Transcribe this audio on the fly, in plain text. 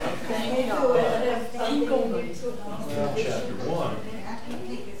Well, chapter 1,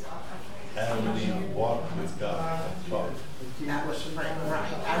 Adam and Eve walked with God. That was right. I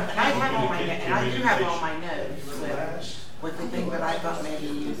have all my notes. I do have all my notes with the thing that I thought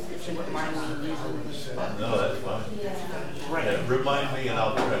maybe if you wouldn't mind me using this. No, that's fine. Right. Yeah, remind me and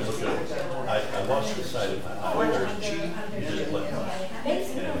I'll try to look at it. I lost the sight of my eye. You just let me.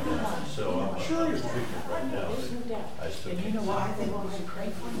 So I'm sure you're speaking right now. I still can't. You know why they want to pray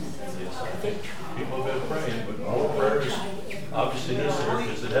for you? People have been praying, but more prayers, obviously this year,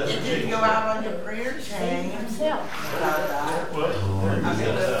 because it hasn't Did changed. you go out on your prayer chain about that?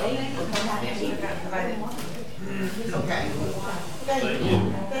 Okay. Thank you.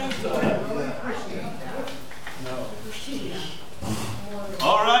 Thank you. I really appreciate that.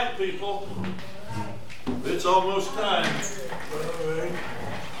 All right, people. It's almost time.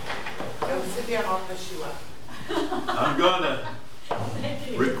 Don't sit down, I'll push you up. I'm going to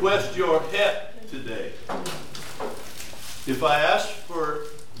request your help today. If I ask for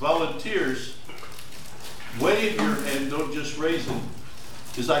volunteers, wave your hand, don't just raise it,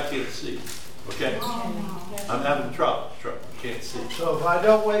 because I can't see. Okay? I'm having trouble. Can't see. So if I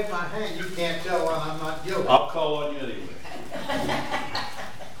don't wave my hand, you can't tell when I'm not guilty. I'll call on you anyway.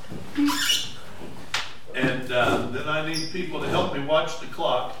 And then I need people to help me watch the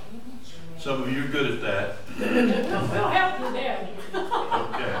clock. Some of you are good at that. We'll help you there.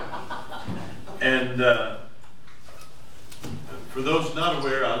 Okay. And for those not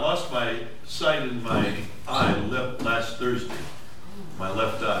aware, I lost my sight in my eye last Thursday, my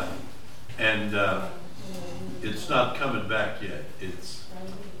left eye. And it's not coming back yet. It's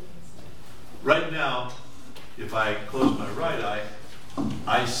right now, if I close my right eye,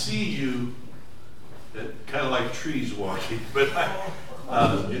 I see you kind of like trees walking, but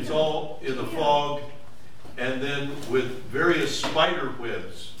it's all in the fog, and then with various spider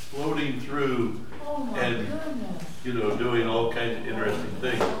webs floating through and doing all kinds of interesting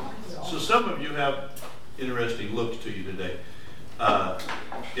things. So some of you have interesting looks to you today.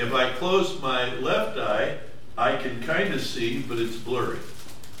 If I close my left eye, I can kind of see, but it's blurry.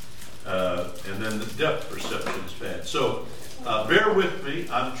 And then the depth perception is bad. So bear with me.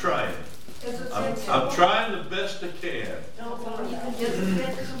 I'm trying. I'm trying the best I can. Is it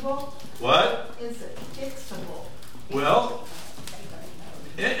fixable? What? Is it fixable? Well,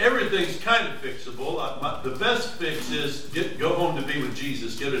 everything's kind of fixable. The best fix is go home to be with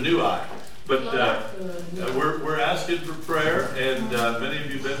Jesus, get a new eye. But we're asking for prayer, and many of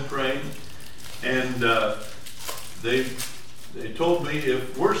you have been praying. And they told me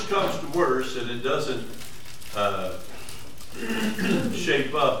if worse comes to worse and it doesn't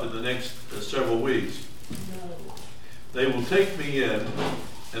shape up in the next several weeks, they will take me in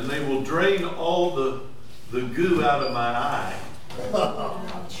and they will drain all the goo out of my eye.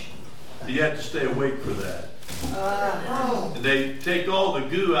 You have to stay awake for that. And they take all the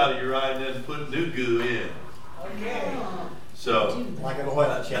goo out of your eye and then put new goo in. Okay. So Like an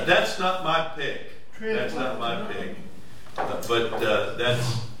oil change. that's not my pick. That's not my pick. But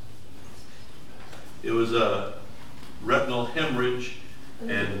it was a retinal hemorrhage,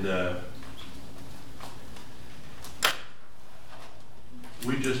 and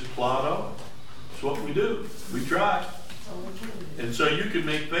we just plod on. It's what we do. We try. And so you can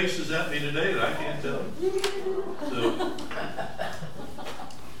make faces at me today that I can't tell. So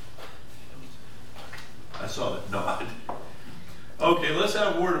I saw that nod. Okay, let's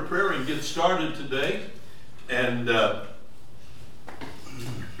have a word of prayer and get started today. And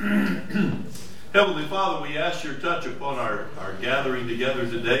Heavenly Father, we ask your touch upon our gathering together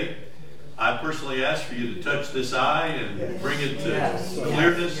today. I personally ask for you to touch this eye and bring it to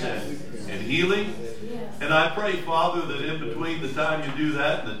clearness and healing. And I pray, Father, that in between the time you do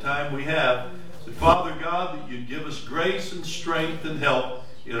that and the time we have, that Father God, that you give us grace and strength and help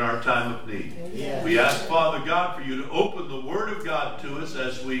in our time of need. Yes. We ask, Father God, for you to open the Word of God to us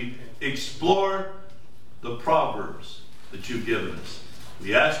as we explore the Proverbs that you've given us.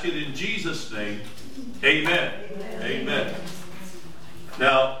 We ask it in Jesus' name. Amen. Amen.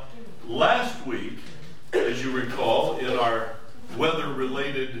 Now, last week, as you recall, in our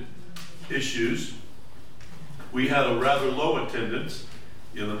weather-related issues, we had a rather low attendance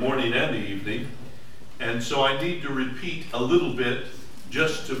in the morning and the evening. And so I need to repeat a little bit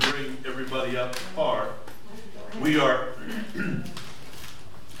just to bring everybody up to par. We are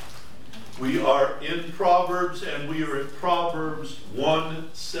in Proverbs, and we are at Proverbs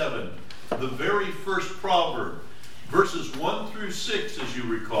 1:7. The very first proverb, verses 1 through 6, as you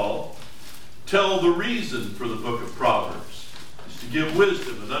recall, tell the reason for the book of Proverbs. It's to give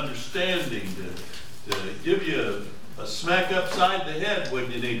wisdom and understanding, to give you a smack upside the head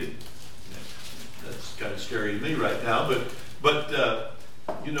when you need it. That's kind of scary to me right now, but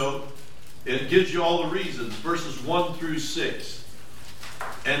you know, it gives you all the reasons, verses 1 through 6.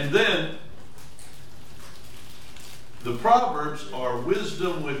 And then the Proverbs are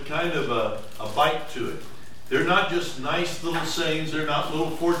wisdom with kind of a bite to it. They're not just nice little sayings. They're not little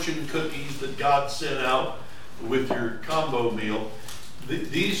fortune cookies that God sent out with your combo meal.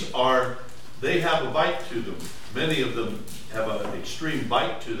 They have a bite to them. Many of them have an extreme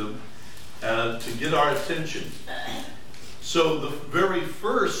bite to them to get our attention. So the very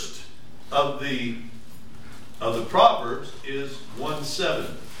first of the Proverbs is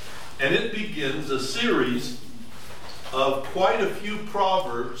 1:7. And it begins a series of quite a few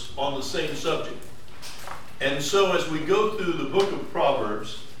Proverbs on the same subject. And so as we go through the book of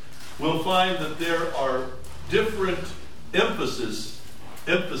Proverbs, we'll find that there are different emphases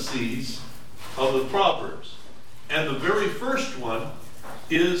of the Proverbs. And the very first one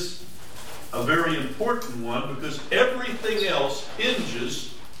is a very important one because everything else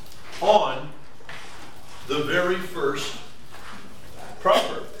hinges on the very first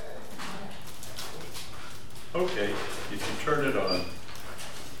proverb. Okay, if you turn it on,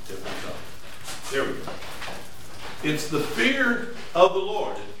 there we go. It's the fear of the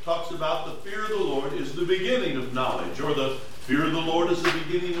Lord. It talks about the fear of the Lord is the beginning of knowledge, or the fear of the Lord is the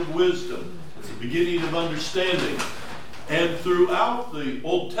beginning of wisdom. It's the beginning of understanding. And throughout the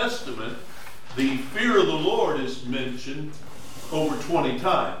Old Testament, the fear of the Lord is mentioned over 20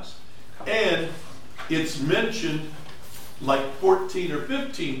 times. And it's mentioned like 14 or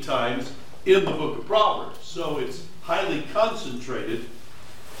 15 times in the book of Proverbs. So it's highly concentrated.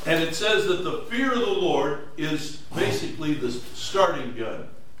 And it says that the fear of the Lord is basically the starting gun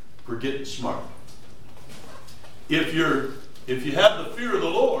for getting smart. If you have the fear of the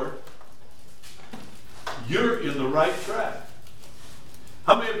Lord, you're in the right track.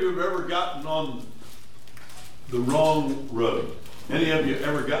 How many of you have ever gotten on the wrong road? Any of you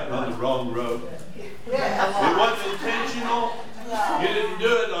ever gotten on the wrong road? It wasn't intentional. You didn't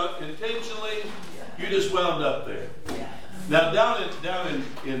do it intentionally. You just wound up there. Now down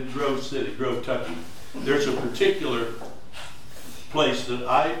in Grove City, Grove, Tucky, there's a particular place that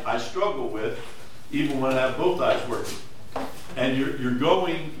I struggle with, even when I have both eyes working. And you're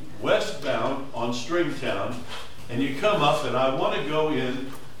going westbound on Stringtown, and you come up, and I want to go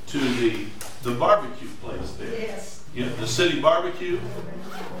in to the barbecue place there. Yes. You know, the city barbecue,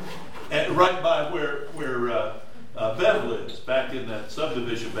 and right by where Bev lives, back in that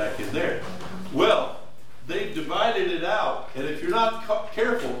subdivision back in there. Well, they've divided it out, and if you're not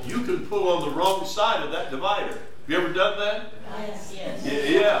careful, you can pull on the wrong side of that divider. Have you ever done that? Yes.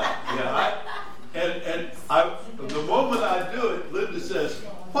 Yeah. The moment I do it, Linda says,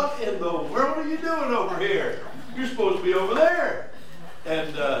 "What in the world are you doing over here? You're supposed to be over there."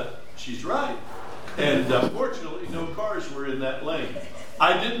 And she's right. And fortunately, no cars were in that lane.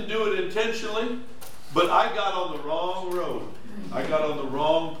 I didn't do it intentionally, but I got on the wrong road. I got on the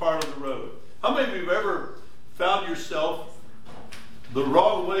wrong part of the road. How many of you have ever found yourself the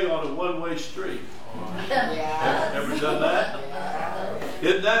wrong way on a one-way street? Ever done that?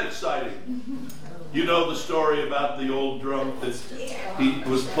 Isn't that exciting? You know the story about the old drunk that he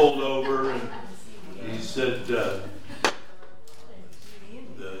was pulled over and he said, the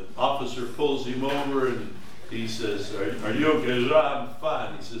officer pulls him over and he says, are you okay? He says, "I'm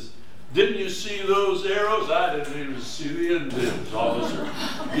fine." He says, "Didn't you see those arrows?" "I didn't even see the Indians, officer."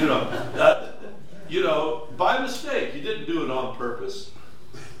 You know, by mistake. You didn't do it on purpose.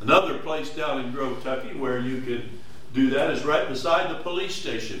 Another place down in Grove, Tucky, where you can do that is right beside the police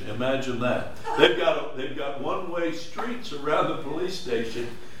station. Imagine that. They've got one-way streets around the police station,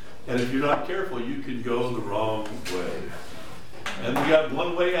 and if you're not careful, you can go the wrong way. And we got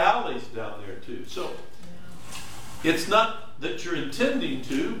one-way alleys down there too. So it's not that you're intending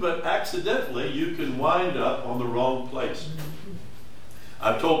to, but accidentally you can wind up on the wrong place.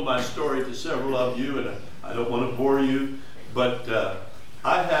 I've told my story to several of you, and I don't want to bore you, but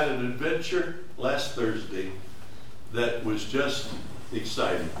I had an adventure last Thursday that was just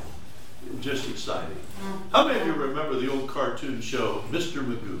exciting. It was just exciting. How many of you remember the old cartoon show, Mr.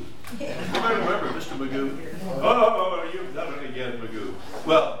 Magoo? Anybody remember Mr. Magoo? Oh, you've done it again, Magoo.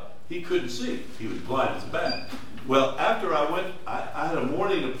 Well, he couldn't see. He was blind as a bat. Well, after I went, I had a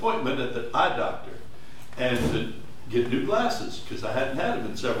morning appointment at the eye doctor and to get new glasses because I hadn't had them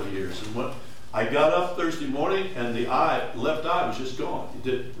in several years. And when I got up Thursday morning and the left eye was just gone.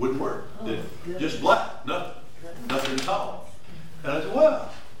 It wouldn't work. Just black. Nothing at all. And I said,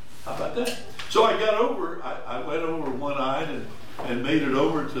 well, how about that? So I went over one-eyed and made it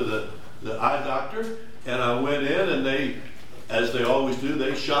over to the eye doctor. And I went in, and they, as they always do,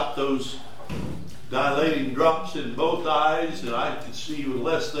 they shot those dilating drops in both eyes, and I could see with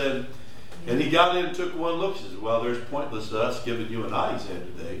less than. And he got in and took one look. He says, well, there's pointless to us giving you an eye exam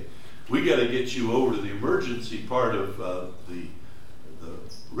today. We got to get you over to the emergency part of the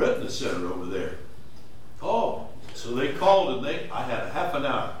retina center over there. Oh, so they called, and I had a half an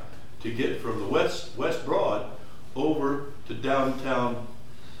hour to get from the West Broad over to downtown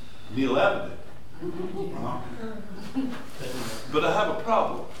Neal Avenue. But I have a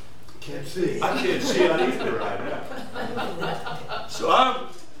problem. Can't see. I can't see it either right now. So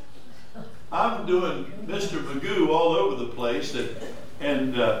I'm doing Mr. Magoo all over the place,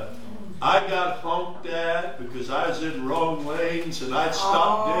 and I got honked at because I was in wrong lanes, and I'd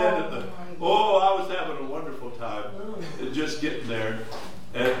stopped dead at the. Oh, I was having a wonderful time just getting there,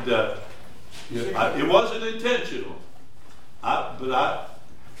 and it wasn't intentional.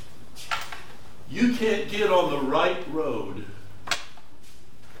 You can't get on the right road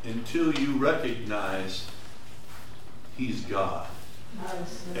until you recognize He's God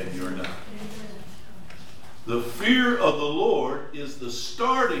and you're not. The fear of the Lord is the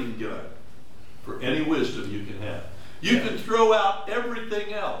starting gun for any wisdom you can have. You can throw out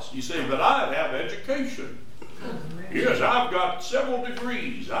everything else. You say, but I have education. Yes, I've got several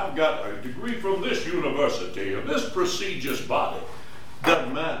degrees. I've got a degree from this university and this prestigious body.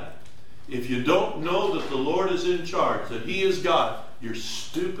 Doesn't matter. If you don't know that the Lord is in charge, that He is God, you're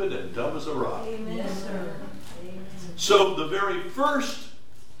stupid and dumb as a rock. Amen, sir. So the very first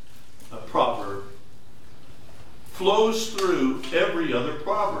proverb flows through every other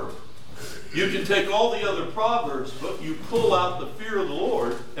proverb. You can take all the other proverbs, but you pull out the fear of the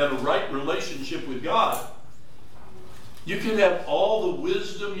Lord and a right relationship with God. You can have all the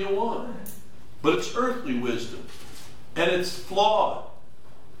wisdom you want, but it's earthly wisdom, and it's flawed,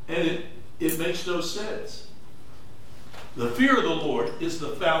 and it makes no sense. The fear of the Lord is the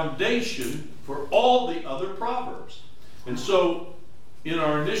foundation for all the other proverbs. And so, in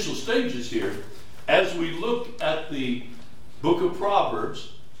our initial stages here, as we look at the book of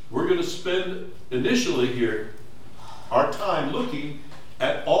Proverbs, we're going to spend initially here our time looking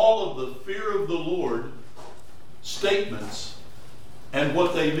at all of the fear of the Lord statements and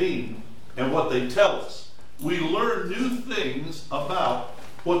what they mean and what they tell us. We learn new things about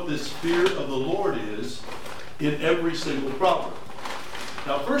what this fear of the Lord is in every single proverb.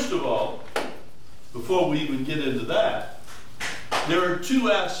 Now, first of all, before we even get into that, there are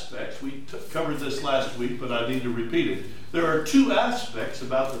two aspects. We covered this last week, but I need to repeat it. There are two aspects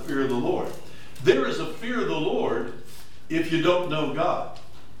about the fear of the Lord. There is a fear of the Lord if you don't know God.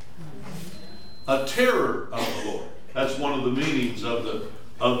 A terror of the Lord. That's one of the meanings of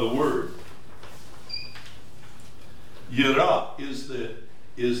the word. Yirah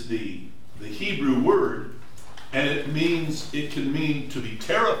is the Hebrew word, and it can mean to be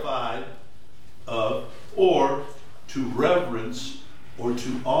terrified of, or to reverence, or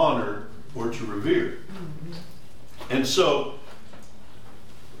to honor, or to revere. And so,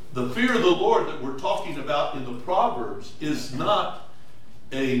 the fear of the Lord that we're talking about in the Proverbs is not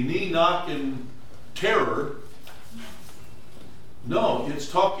a knee-knocking terror. No, it's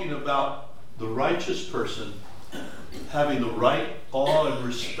talking about the righteous person having the right awe and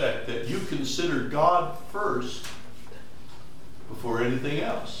respect, that you consider God first before anything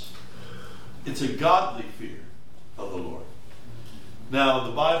else. It's a godly fear of the Lord. Now,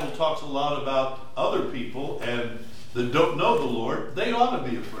 the Bible talks a lot about other people and that don't know the Lord. They ought to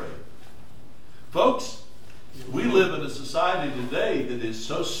be afraid. Folks, we live in a society today that is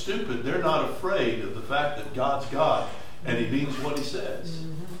so stupid, they're not afraid of the fact that God's God and He means what He says.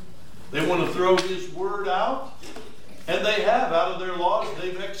 They want to throw His word out, and they have out of their laws.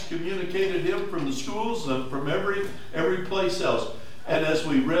 They've excommunicated Him from the schools and from every place else. And as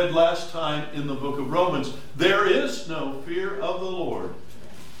we read last time in the book of Romans, there is no fear of the Lord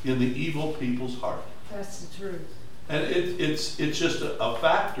in the evil people's heart. That's the truth. And it's just a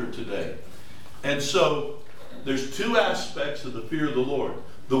factor today. And so there's two aspects of the fear of the Lord.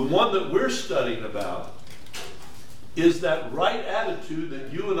 The one that we're studying about is that right attitude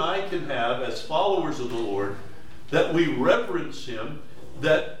that you and I can have as followers of the Lord, that we reverence Him,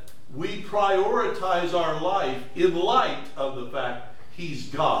 that we prioritize our life in light of the fact He's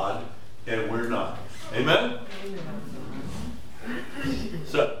God and we're not. Amen?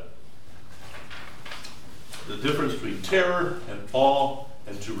 So, the difference between terror and awe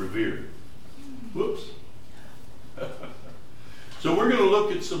and to revere. Whoops. So we're going to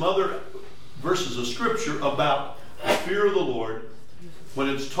look at some other verses of Scripture about the fear of the Lord when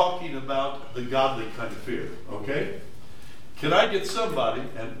it's talking about the godly kind of fear. Okay? Can I get somebody,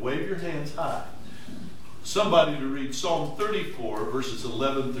 and wave your hands high, somebody to read Psalm 34, verses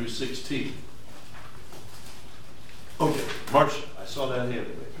 11 through 16. Okay, Marcia, I saw that hand.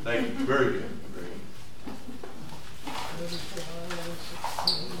 Thank you. Very good. Very good.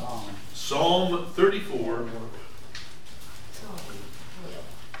 Psalm 34.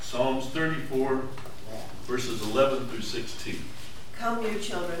 Psalms 34, verses 11 through 16. Come, you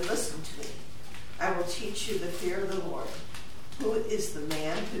children, listen to me. I will teach you the fear of the Lord. Who is the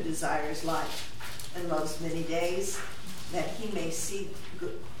man who desires life and loves many days, that he may see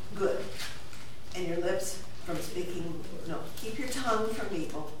good? And your lips from speaking, keep your tongue from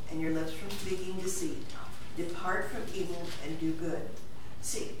evil, and your lips from speaking deceit. Depart from evil and do good.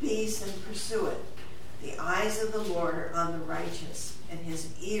 Seek peace and pursue it. The eyes of the Lord are on the righteous, and his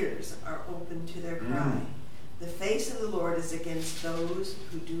ears are open to their cry. The face of the Lord is against those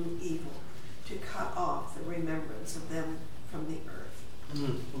who do evil, to cut off the remembrance of them from the earth.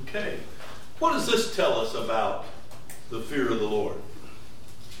 Okay. What does this tell us about the fear of the Lord?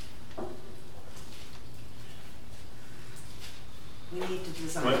 We need to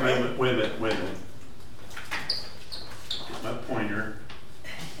desire. Wait a minute. Get my pointer.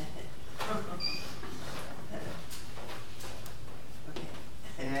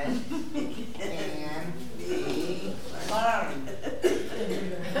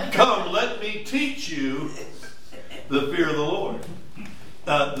 Come, let me teach you the fear of the Lord.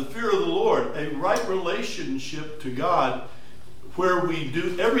 The fear of the Lord, a right relationship to God, where we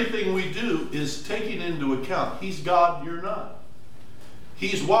do everything we do is taking into account He's God, you're not.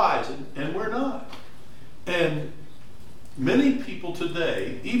 He's wise, and we're not. And many people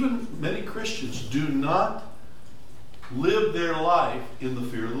today, even many Christians, do not live their life in the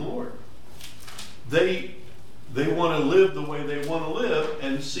fear of the Lord. They want to live the way they want to live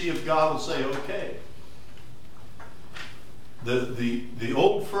and see if God will say, okay. The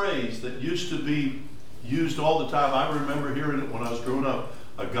old phrase that used to be used all the time, I remember hearing it when I was growing up,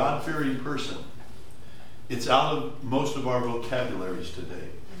 a God-fearing person. It's out of most of our vocabularies today.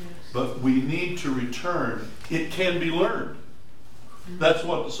 But we need to return. It can be learned. That's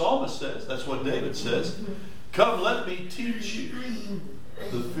what the psalmist says. That's what David says. Come, let me teach you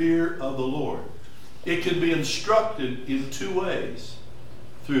the fear of the Lord. It can be instructed in two ways.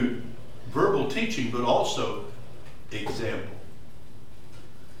 Through verbal teaching, but also example.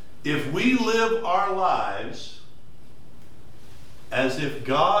 If we live our lives as if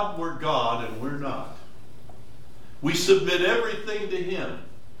God were God and we're not, we submit everything to Him,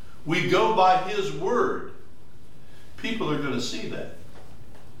 we go by His word, people are going to see that.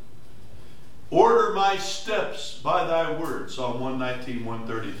 Order my steps by thy word, Psalm 119,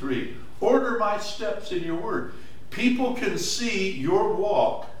 133. Order my steps in your word. People can see your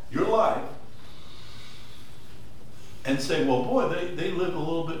walk, your life, and say, well, boy, they live a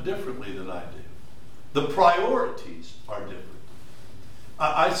little bit differently than I do. The priorities are different.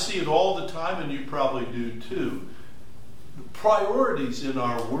 I see it all the time, and you probably do too. The priorities in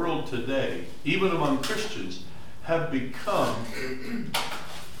our world today, even among Christians, have become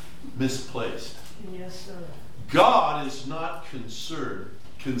misplaced. Yes, sir. God is not considered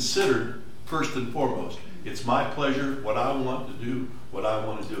first and foremost. It's my pleasure, what I want to do, what I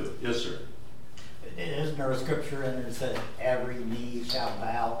want to do it. Yes, sir. Isn't there a scripture in there that says every knee shall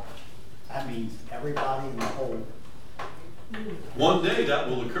bow? That means everybody in the whole. One day that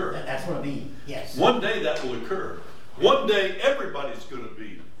will occur. That's what it means. Yes. One day that will occur. One day everybody's going to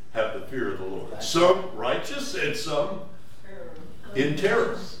have the fear of the Lord. Some righteous and some in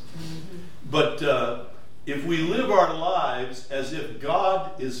terror. But if we live our lives as if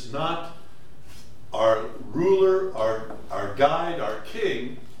God is not our ruler, our guide, our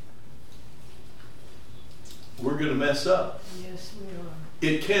king, we're going to mess up. Yes, we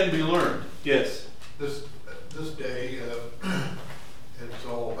are. It can be learned. Yes. This day, it's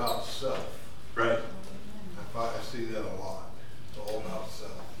all about self. Right. I see that a lot. It's all about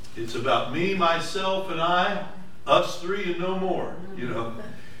self. It's about me, myself, and I, us three, and no more. You know,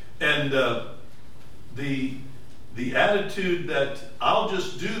 and the attitude that I'll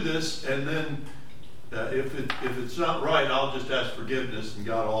just do this, and then if it's not right, I'll just ask forgiveness, and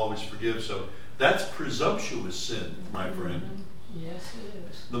God will always forgive. So that's presumptuous sin, my friend. Yes,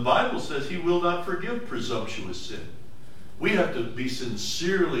 it is. The Bible says He will not forgive presumptuous sin. We have to be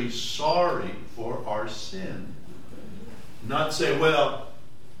sincerely sorry for our sin. Not say, well,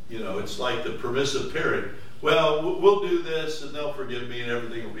 it's like the permissive parent. Well, we'll do this and they'll forgive me and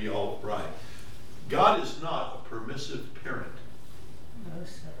everything will be all right. God is not a permissive parent. No,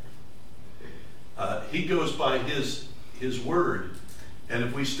 sir. He goes by His word. And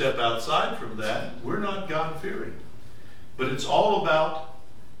if we step outside from that, we're not God-fearing. But it's all about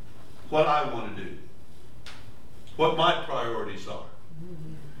what I want to do. what my priorities are.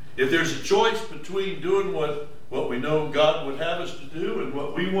 If there's a choice between doing what we know God would have us to do and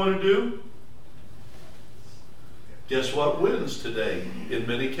what we want to do, guess what wins today in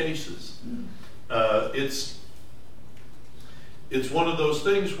many cases? It's one of those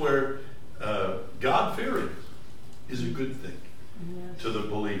things where God-fearing is a good thing to the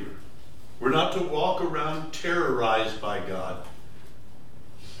believer. We're not to walk around terrorized by God.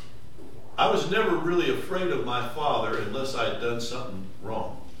 I was never really afraid of my father unless I had done something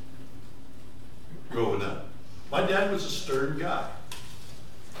wrong growing up. My dad was a stern guy.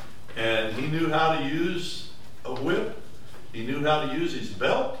 And he knew how to use a whip. He knew how to use his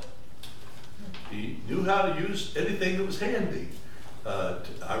belt. He knew how to use anything that was handy.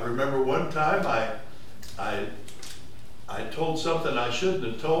 I remember one time I told something I shouldn't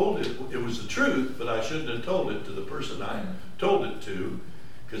have told. It was the truth, but I shouldn't have told it to the person I told it to,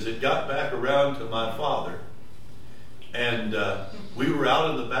 because it got back around to my father. And we were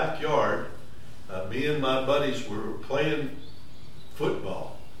out in the backyard. Me and my buddies were playing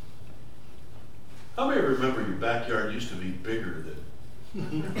football. How many remember your backyard used to be bigger than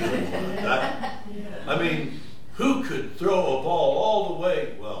I mean, who could throw a ball all the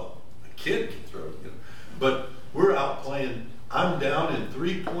way? Well, a kid can throw it, but we're out playing. I'm down in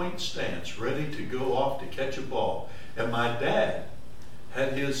 3-point stance, ready to go off to catch a ball. And my dad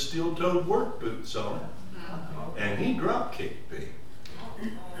had his steel-toed work boots on, and he drop kicked me.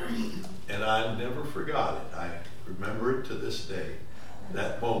 And I never forgot it. I remember it to this day,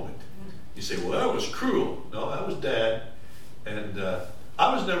 that moment. You say, well, that was cruel. No, that was Dad. And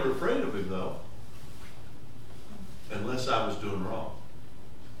I was never afraid of him, though, unless I was doing wrong.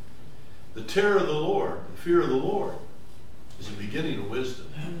 The terror of the Lord, the fear of the Lord, is the beginning of wisdom.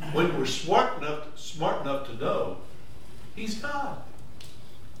 When we're smart enough to know He's God.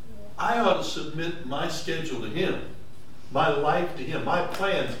 I ought to submit my schedule to Him, my life to Him, my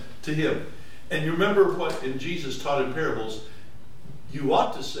plans to Him. And you remember what in Jesus taught in parables, you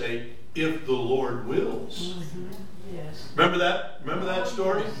ought to say, if the Lord wills. Yes. Remember that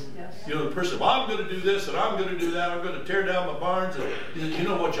story? Yes. You know, the person, well, I'm going to do this and I'm going to do that. I'm going to tear down my barns. And you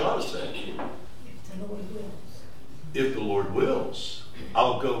know what you ought to say? If the Lord wills,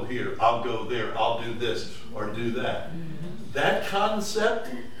 I'll go here, I'll go there, I'll do this or do that. That concept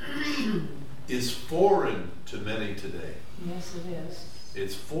is foreign to many today. Yes, it is.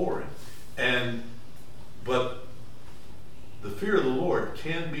 It's foreign. But the fear of the Lord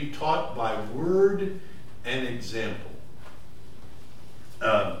can be taught by word and example.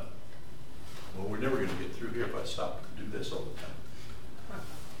 Well, we're never going to get through here if I stop and do this all the time.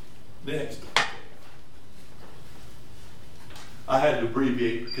 Next. I had to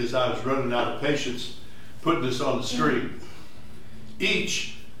abbreviate because I was running out of patience putting this on the screen.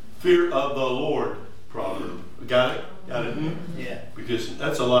 Each fear of the Lord proverb. Got it? Got it? Yeah. Because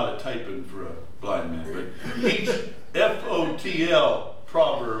that's a lot of typing for a blind man. But each FOTL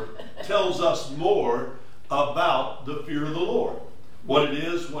proverb tells us more about the fear of the Lord. What it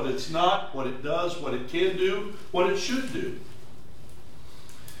is, what it's not, what it does, what it can do, what it should do.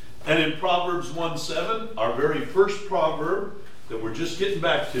 And in Proverbs 1:7, our very first proverb that we're just getting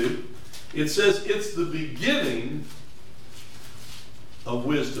back to, it says it's the beginning of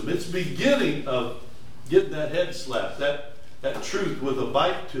wisdom. It's the beginning of getting that head slap, that truth with a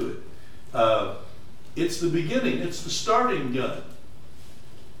bite to it. It's the beginning. It's the starting gun.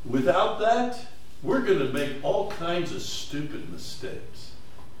 Without that, we're going to make all kinds of stupid mistakes.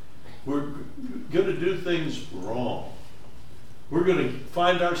 We're going to do things wrong. We're going to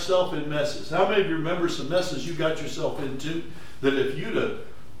find ourselves in messes. How many of you remember some messes you got yourself into that if you'd have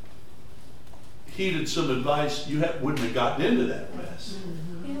heeded some advice, you wouldn't have gotten into that mess?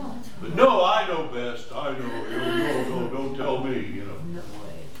 But no, I know best. I know. No, don't tell me. You know. No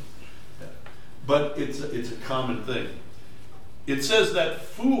way. But it's a common thing. It says that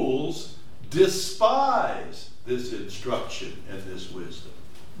fools despise this instruction and this wisdom.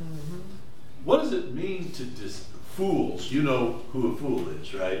 What does it mean to fools? You know who a fool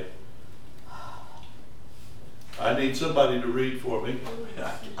is, right? I need somebody to read for me.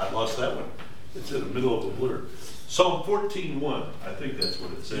 I lost that one. It's in the middle of a blur. Psalm 14:1. I think that's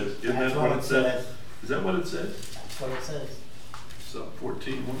what it says. Isn't that what it says? Is that what it says? That's what it says. Psalm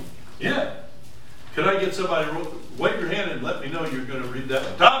 14:1. Yeah. Could I get somebody to wave your hand and let me know you're going to read that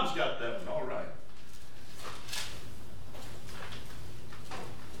one? Tom's got that one. All right.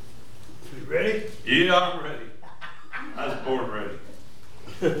 You ready? Yeah, I'm ready. I was born ready.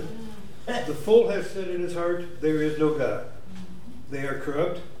 The fool has said in his heart, there is no God. They are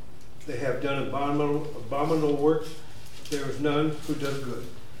corrupt. They have done abominable works. There is none who does good.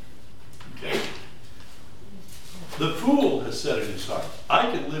 Okay. The fool has said in his heart,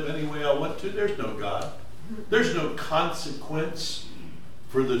 I can live any way I want to. There's no God. There's no consequence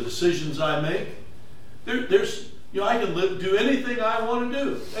for the decisions I make. There's, I can do anything I want to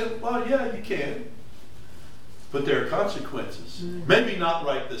do. And, well, yeah, you can. But there are consequences. Maybe not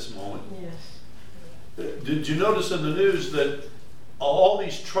right this moment. Yes. Did you notice in the news that all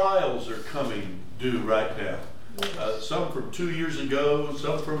these trials are coming due right now? Some from 2 years ago,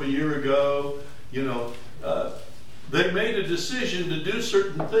 some from a year ago. They made a decision to do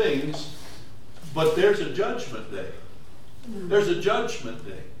certain things, but there's a judgment day. There's a judgment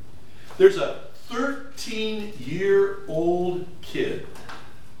day. There's a 13-year-old kid.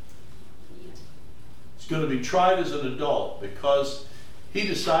 He's going to be tried as an adult because he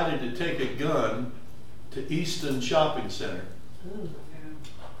decided to take a gun to Easton Shopping Center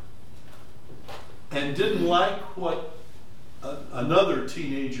and didn't like what another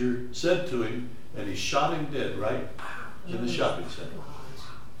teenager said to him, and he shot him dead right in the shopping center.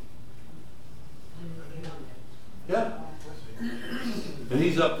 Yeah. And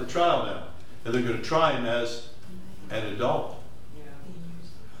he's up for trial now. And they're going to try him as an adult.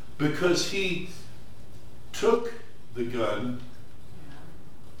 Because he took the gun,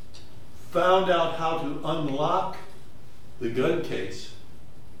 found out how to unlock the gun case,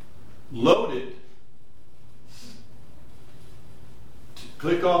 load it,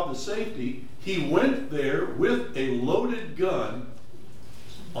 click off the safety. He went there with a loaded gun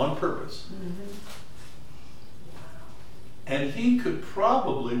on purpose. And he could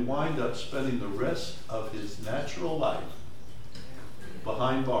probably wind up spending the rest of his natural life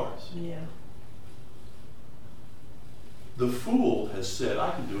behind bars. Yeah. The fool has said,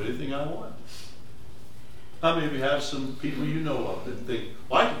 I can do anything I want. How many of you have some people you know of that think,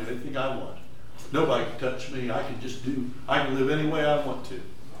 well, I can do anything I want. Nobody can touch me. I can live any way I want to.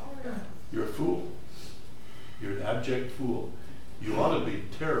 You're a fool. You're an abject fool. You ought to be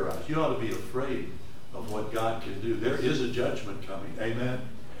terrorized. You ought to be afraid of what God can do. There is a judgment coming. Amen.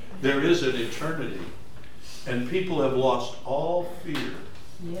 There is an eternity. And people have lost all fear.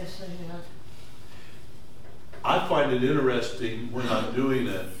 Yes, they have. I find it interesting when I'm doing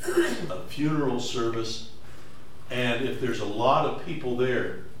a funeral service, and if there's a lot of people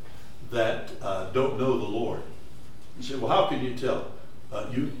there that don't know the Lord. You say, well, how can you tell?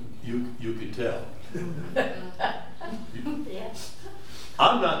 You can tell.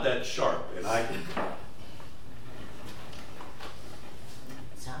 I'm not that sharp, and I can.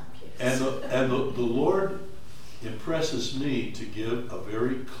 And the Lord impresses me to give a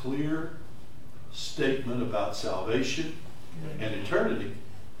very clear statement about salvation and eternity,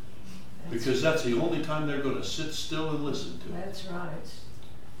 because that's the only time they're going to sit still and listen to it. That's right.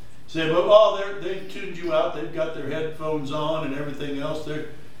 Say, but they've tuned you out. They've got their headphones on and everything else.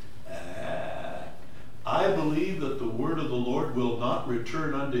 I believe that the word of the Lord will not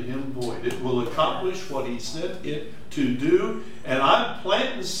return unto him void. It will accomplish what he sent it to do. And I'm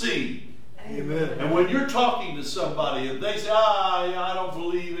planting seed. Amen. And when you're talking to somebody and they say, I don't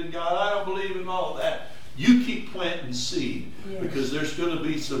believe in God, I don't believe in all that, you keep planting seed. Yes. Because there's going to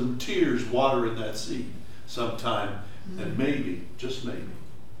be some tears watering that seed sometime. And maybe, just maybe,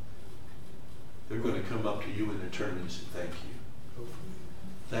 they're going to come up to you in eternity and say, thank you.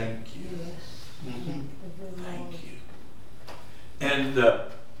 Thank you. Yes. Thank you. And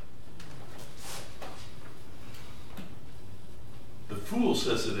the fool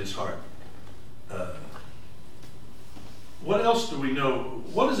says in his heart, what else do we know?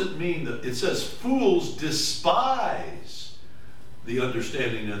 What does it mean that it says fools despise the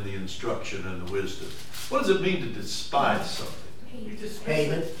understanding and the instruction and the wisdom? What does it mean to despise something? You dismiss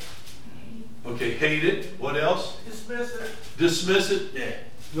Hate it. it. Okay, hate it. What else? Dismiss it. Dismiss it. Yeah.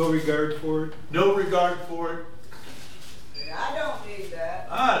 No regard for it. No regard for it. I don't need that.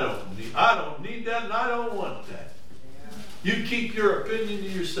 I don't need that, and I don't want that. You keep your opinion to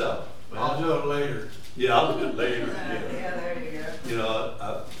yourself. I'll do it later. Yeah, I'll do it later. Yeah, there you go. You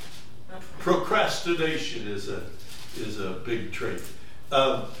know, procrastination is a big trait.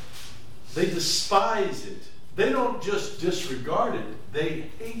 They despise it. They don't just disregard it; they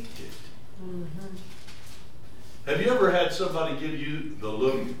hate it. Mm-hmm. Have you ever had somebody give you the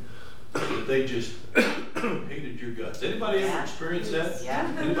look that they just hated your guts? Anybody ever experienced that? Yeah.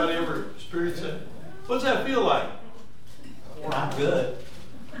 Anybody ever experienced that? What's that feel like? Not good.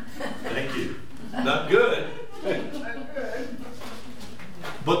 Thank you. Not good.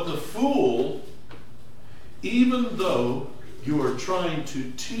 But the fool, even though you are trying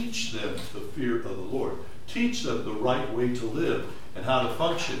to teach them the fear of the Lord, teach them the right way to live and how to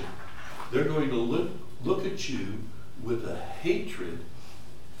function, they're going to look at you with a hatred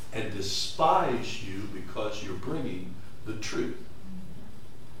and despise you because you're bringing the truth.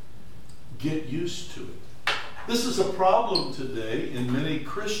 Get used to it. This is a problem today in many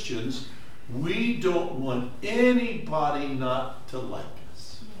Christians. We don't want anybody not to like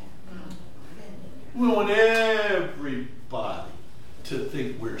us. We want everybody to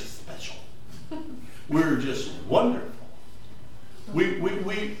think we're special. We're just wonderful.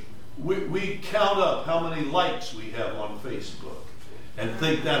 We count up how many likes we have on Facebook and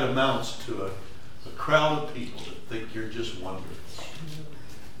think that amounts to a crowd of people that think you're just wonderful.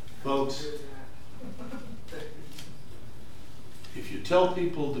 Folks, if you tell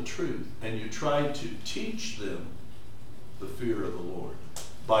people the truth and you try to teach them the fear of the Lord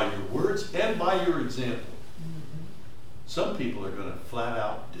by your words and by your example, some people are going to flat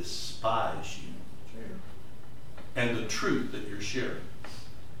out despise you and the truth that you're sharing.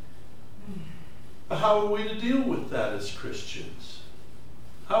 But how are we to deal with that as Christians?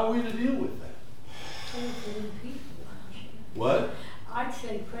 How are we to deal with that? Pray for them people. What? I'd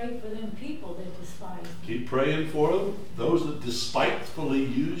say pray for them people that despise them. Keep praying for them. Those that despitefully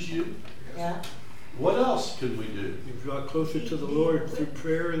use you. Yeah. What else can we do? You draw closer to the Lord through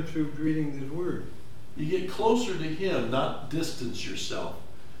prayer and through reading His Word. You get closer to Him, not distance yourself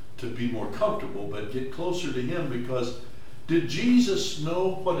to be more comfortable, but get closer to Him, because did Jesus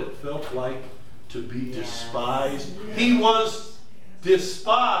know what it felt like to be despised? He was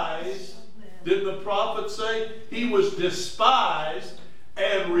despised. Didn't the prophet say? He was despised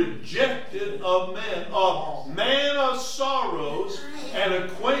and rejected of men, a man of sorrows and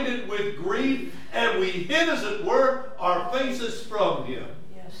acquainted with grief, and we hid, as it were, our faces from Him.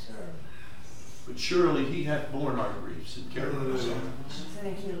 Yes, sir. But surely He hath borne our griefs and carried our sorrows.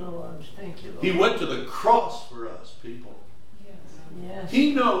 Thank you, Lord. Thank you, Lord. He went to the cross for us, people. Yes.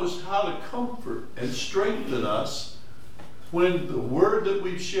 He knows how to comfort and strengthen us when the word that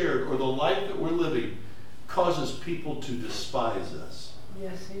we've shared or the life that we're living causes people to despise us.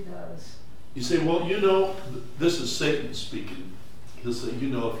 Yes, He does. You say, well, you know, this is Satan speaking. He'll say, you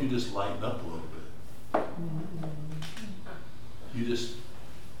know, if you just lighten up a little bit, you just,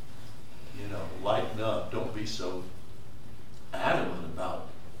 lighten up. Don't be so adamant about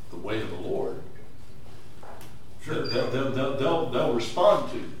the way of the Lord. Sure. They'll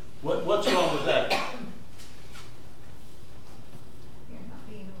respond to you. What's wrong with that? You're not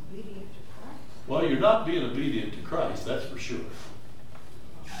being obedient to Christ. Well, you're not being obedient to Christ, that's for sure.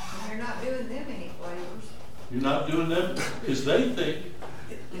 And you're not doing them any favors. You're not doing them because they think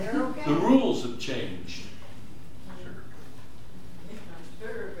They're okay. the rules have changed.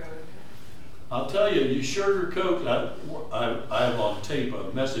 I'll tell you, you sugarcoat. I have on tape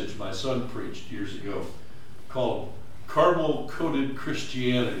a message my son preached years ago called "Caramel-Coated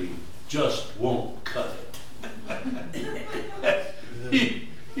Christianity Just Won't Cut It."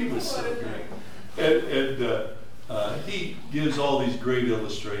 he was so great. And he gives all these great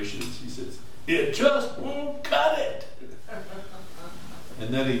illustrations. He says, "It just won't cut it."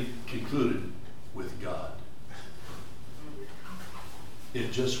 And then he concluded with God.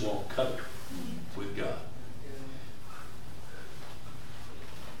 It just won't cut it with God.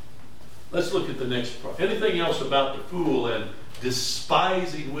 Let's look at the next part. Anything else about the fool and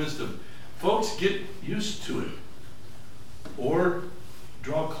despising wisdom? Folks, get used to it. Or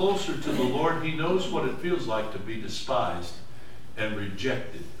draw closer to the Lord. He knows what it feels like to be despised and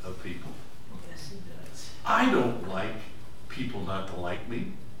rejected of people. Yes, He does. I don't like people not to like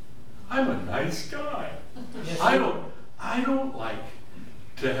me. I'm a nice guy. I don't like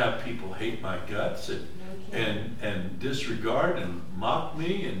to have people hate my guts and disregard and mock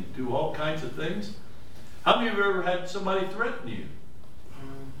me and do all kinds of things. How many of you have ever had somebody threaten you?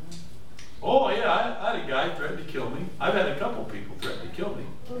 Oh yeah, I had a guy threaten to kill me. I've had a couple people threaten to kill me.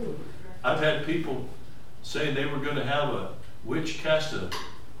 I've had people saying they were going to have a witch cast a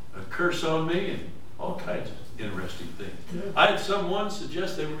curse on me and all kinds of interesting things. I had someone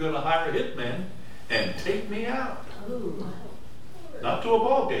suggest they were going to hire a hitman and take me out. Ooh. Not to a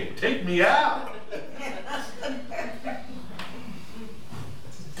ball game. Take me out.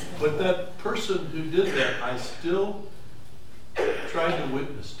 But that person who did that, I still tried to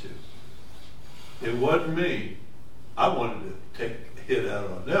witness to. It wasn't me. I wanted to take a hit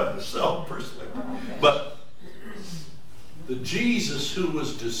out on them myself personally. But the Jesus who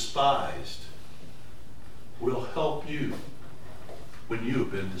was despised will help you when you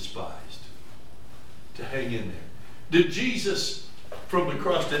have been despised to hang in there. Did Jesus from the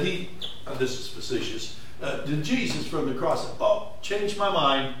cross, did he, this is facetious, did Jesus from the cross say, oh, change my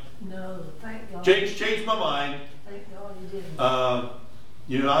mind. No, thank God. Change my mind. Thank God He didn't. I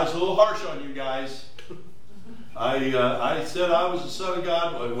was a little harsh on you guys. I said I was the Son of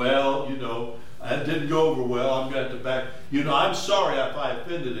God. Well, you know, that didn't go over well. I'm going to back. You know, I'm sorry if I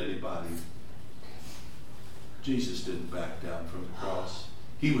offended anybody. Jesus didn't back down from the cross.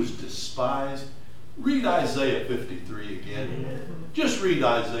 He was despised. Read Isaiah 53 again. Just read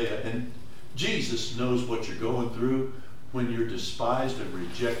Isaiah, and Jesus knows what you're going through when you're despised and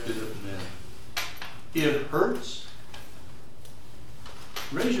rejected of men. It hurts.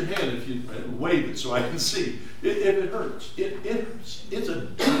 Raise your hand if you wave it so I can see. If it hurts, it hurts.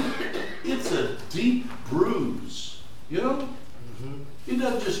 It's a deep bruise. You know, it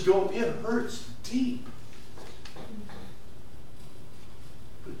doesn't just go. It hurts deep.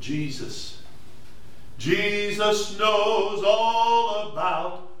 But Jesus knows all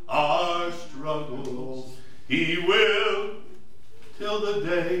about our struggles. He will till the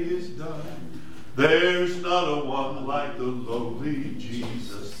day is done. There's not a one like the lowly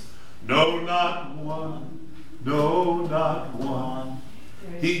Jesus. No, not one. No, not one.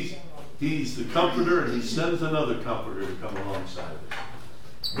 He's the comforter, and he sends another comforter to come alongside of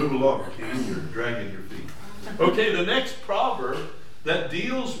it. Move along, Keith. You're dragging your feet. Okay, the next proverb that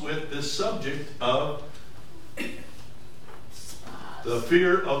deals with this subject of the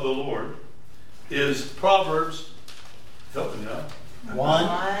fear of the Lord is Proverbs. Help me out.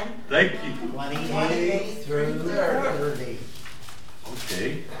 1, Thank you. 28 through 30.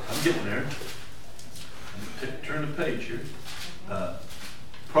 Okay, I'm getting there. Turn the page here.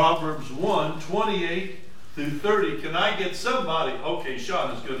 Proverbs 1, 28 through 30. Can I get somebody? Okay,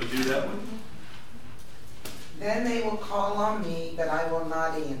 Sean is going to do that one. Then they will call on me, but I will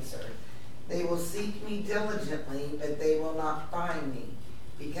not answer. They will seek me diligently, but they will not find me,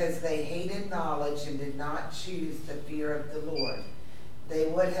 because they hated knowledge and did not choose the fear of the Lord. They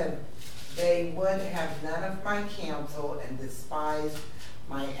would have none of my counsel and despised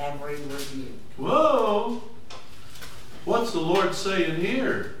my every rebuke. Whoa! What's the Lord saying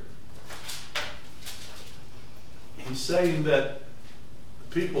here? He's saying that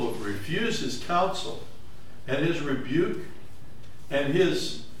people refuse his counsel and his rebuke and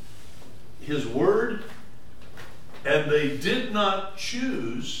his word, and they did not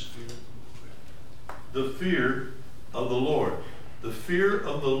choose the fear of the Lord. The fear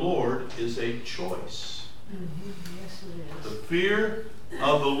of the Lord is a choice. Yes, it is. The fear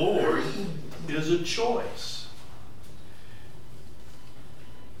of the Lord is a choice.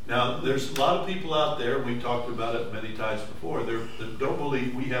 Now, there's a lot of people out there, we talked about it many times before, that don't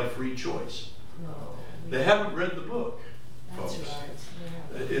believe we have free choice. No. They haven't read the book, That's folks.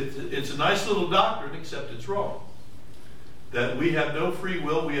 right. Yeah. It's a nice little doctrine, except it's wrong. That we have no free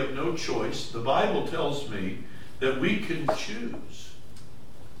will, we have no choice. The Bible tells me that we can choose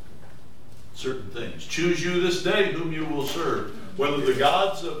certain things. Choose you this day whom you will serve, whether the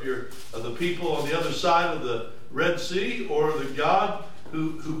gods of the people on the other side of the Red Sea, or the God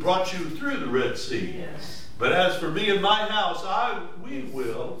who brought you through the Red Sea. Yes. But as for me and my house, we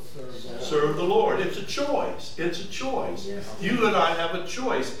will serve the Lord. It's a choice. It's a choice. Yes. You and I have a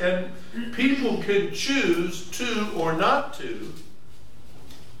choice. And people can choose to or not to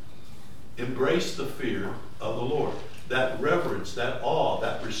embrace the fear of the Lord. That reverence, that awe,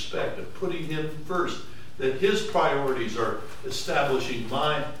 that respect of putting him first. That his priorities are establishing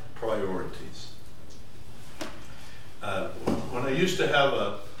my priorities. When I used to have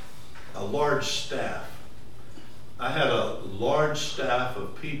a large staff, I had a large staff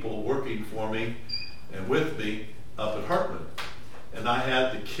of people working for me and with me up at Hartman. And I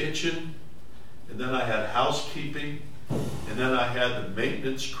had the kitchen, and then I had housekeeping, and then I had the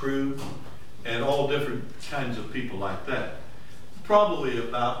maintenance crew, and all different kinds of people like that. Probably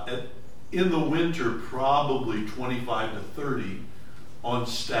about, in the winter, probably 25 to 30 on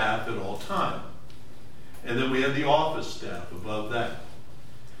staff at all time. And then we had the office staff above that.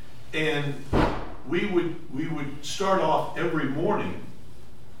 And we would start off every morning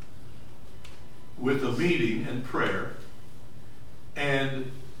with a meeting and prayer,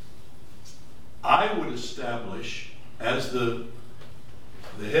 and I would establish, as the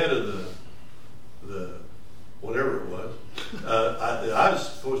head of the whatever it was, I was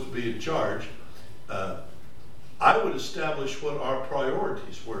supposed to be in charge. I would establish what our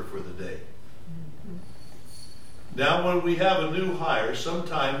priorities were for the day. Now, when we have a new hire,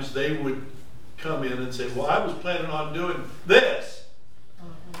 sometimes they would come in and say, well, I was planning on doing this.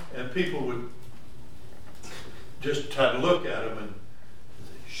 And people would just try to look at them and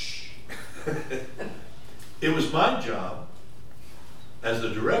say, shh. It was my job as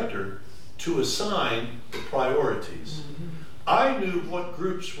the director to assign the priorities. I knew what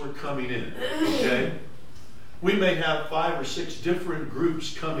groups were coming in, okay? We may have 5 or 6 different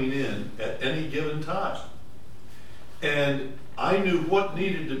groups coming in at any given time. And I knew what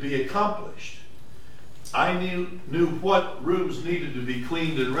needed to be accomplished. I knew what rooms needed to be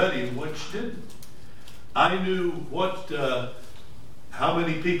cleaned and ready and which didn't. I knew how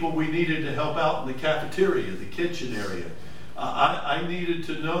many people we needed to help out in the cafeteria, the kitchen area. I needed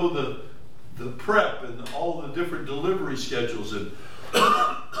to know the prep and all the different delivery schedules and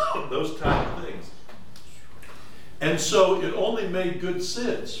those type of things. And so it only made good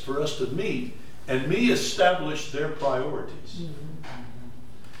sense for us to meet and me establish their priorities.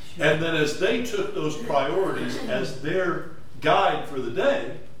 And then as they took those priorities as their guide for the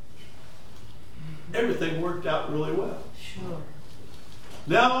day, everything worked out really well. Sure.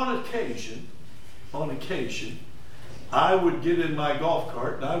 Now on occasion, I would get in my golf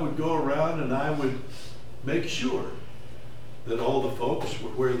cart and I would go around and I would make sure that all the folks were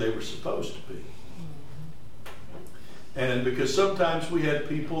where they were supposed to be. And because sometimes we had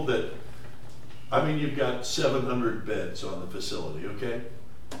people that, you've got 700 beds on the facility, okay?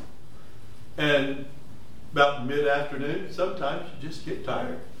 And about mid-afternoon, sometimes you just get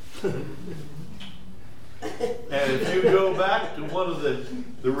tired. And if you go back to one of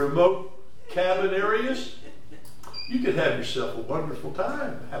the remote cabin areas, you could have yourself a wonderful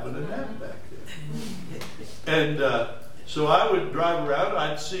time having a nap back there. And so I would drive around and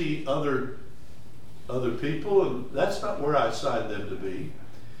I'd see other people, and that's not where I assigned them to be.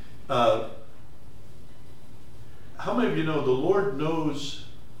 How many of you know the Lord knows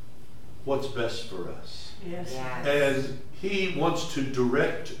what's best for us? Yes. And He wants to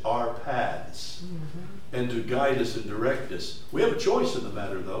direct our paths and to guide us and direct us. We have a choice in the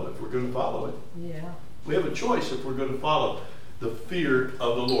matter, though, if we're going to follow it. Yeah. We have a choice if we're going to follow the fear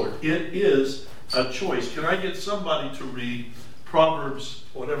of the Lord. It is a choice. Can I get somebody to read Proverbs,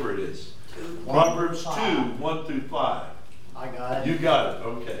 whatever it is? Proverbs 2, 1 through 5. I got it. You got it,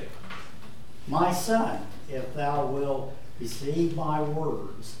 okay. My son, if thou wilt receive my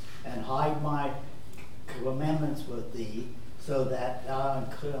words and hide my commandments with thee, so that thou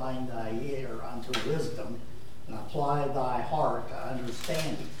incline thy ear unto wisdom and apply thy heart to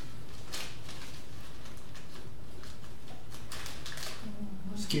understanding.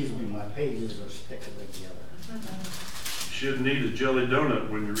 Excuse me, my pages are sticking together. You shouldn't eat a jelly donut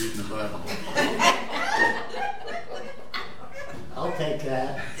when you're reading the Bible. I'll take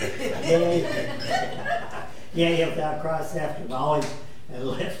that. Yea, if thou cross after knowledge and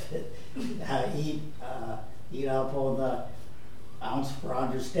lift it, eat up on the ounce for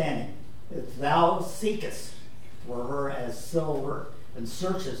understanding. If thou seekest for her as silver and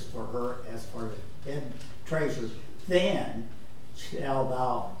searchest for her as for hidden treasures, then shall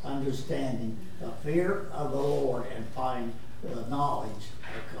thou understanding the fear of the Lord and find the knowledge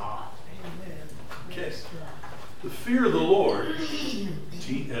of God. Amen. Okay. The fear of the Lord,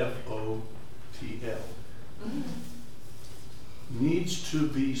 T-F-O-T-L, needs to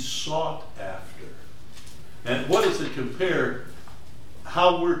be sought after. And what does it compare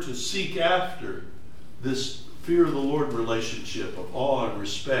how we're to seek after this fear of the Lord relationship of awe and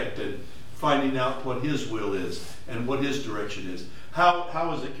respect and finding out what His will is and what His direction is?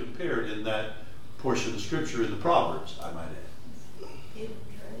 How is it compared in that portion of Scripture in the Proverbs, I might add? Hidden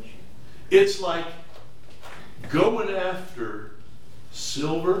treasure. It's like going after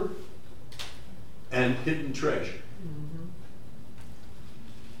silver and hidden treasure.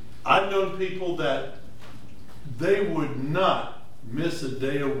 I've known people that they would not miss a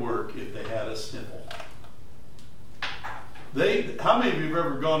day of work if they had a sniffle. How many of you have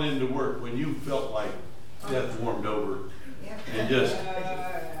ever gone into work when you felt like death warmed over and just...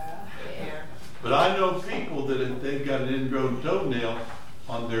 But I know people that if they've got an ingrown toenail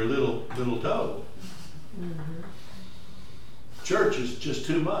on their little toe, church is just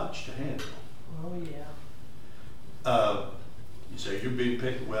too much to handle. Oh, yeah. You say you're being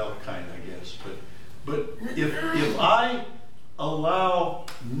picked, well, kind of, I guess. But if I allow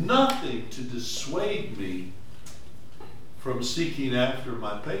nothing to dissuade me from seeking after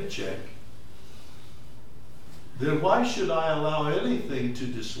my paycheck, then why should I allow anything to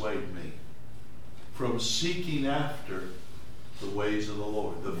dissuade me from seeking after the ways of the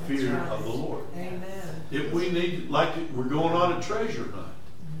Lord, the fear of the Lord? Amen. If we need, like we're going on a treasure hunt,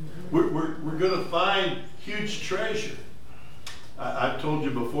 we're going to find huge treasure. I've told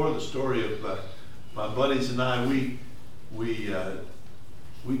you before the story of my buddies and I. We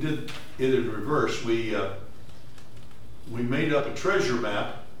did it in reverse. We made up a treasure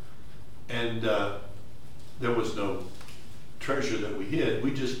map, and there was no treasure that we hid.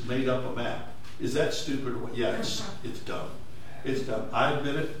 We just made up a map. Is that stupid? Yeah, it's dumb. It's dumb. I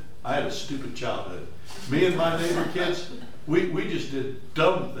admit it. I had a stupid childhood. Me and my neighbor kids, we just did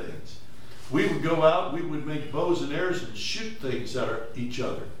dumb things. we would go out, we would make bows and arrows and shoot things at each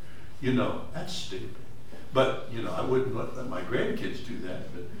other. You know, that's stupid. But, you know, I wouldn't let my grandkids do that.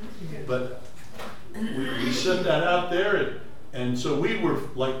 But we set that out there, and so we were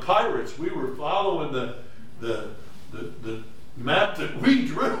like pirates. We were following the map that we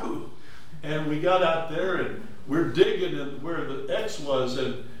drew. And we got out there, and we're digging where the X was,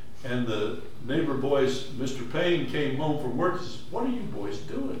 and the neighbor boys, Mr. Payne, came home from work and says, "What are you boys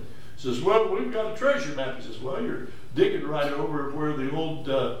doing?" He says, "Well, we've got a treasure map." He says, "Well, you're digging right over where the old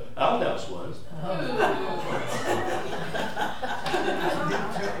outhouse was."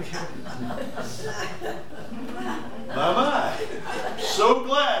 My. So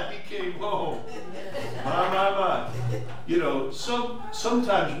glad he came home. My. You know,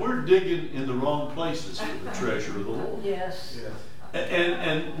 sometimes we're digging in the wrong places for the treasure of the Lord. Yes.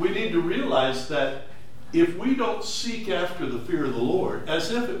 And we need to realize that if we don't seek after the fear of the Lord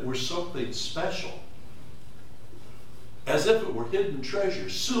as if it were something special, as if it were hidden treasure,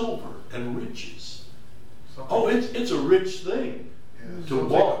 silver and riches. Oh, it's a rich thing to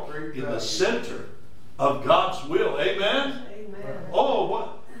walk in the center of God's will. Amen? Amen. Oh,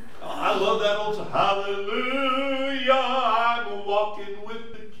 what? I love that old song. Hallelujah, I'm walking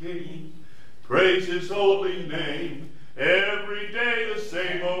with the King. Praise his holy name. Every day the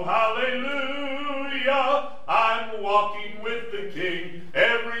same. Oh, hallelujah, I'm walking with the King.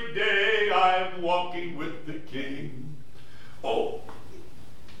 Every day I'm walking with the King. Oh,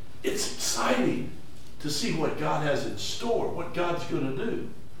 it's exciting to see what God has in store, what God's going to do.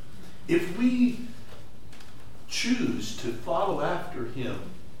 If we choose to follow after him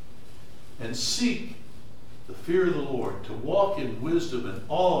and seek the fear of the Lord, to walk in wisdom and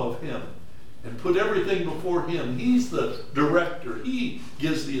awe of him, and put everything before him. He's the director. He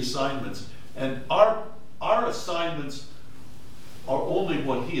gives the assignments. And our assignments are only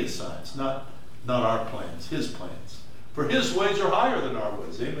what he assigns, not our plans, his plans. For his ways are higher than our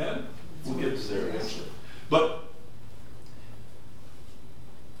ways. Amen? We'll get to there eventually. But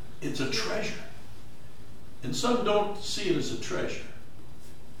it's a treasure. And some don't see it as a treasure.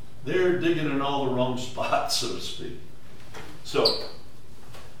 They're digging in all the wrong spots, so to speak. So,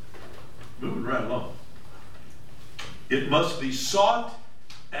 moving right along. It must be sought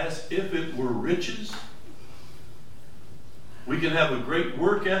as if it were riches. We can have a great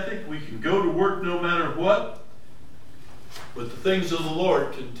work ethic. We can go to work no matter what. But the things of the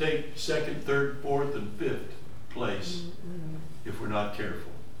Lord can take second, third, fourth, and fifth place if we're not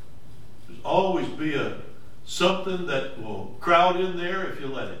careful. There's always be something that will crowd in there if you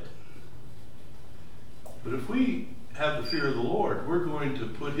let it. But if we have the fear of the Lord, we're going to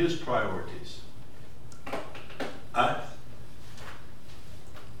put his priorities.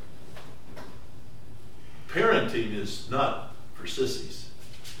 Parenting is not for sissies.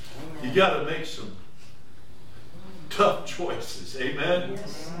 You got to make some tough choices. Amen?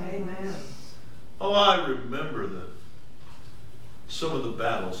 Yes. Amen. Oh, I remember some of the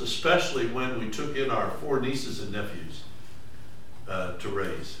battles, especially when we took in our 4 nieces and nephews to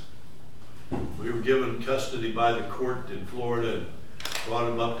raise. We were given custody by the court in Florida and brought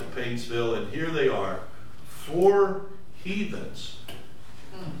them up to Painesville, and here they are, 4 heathens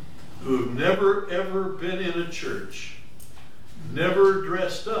who have never ever been in a church, never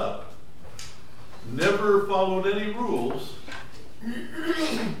dressed up, never followed any rules,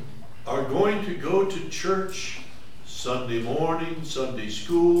 are going to go to church Sunday morning, Sunday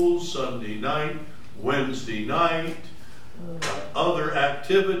school, Sunday night, Wednesday night, other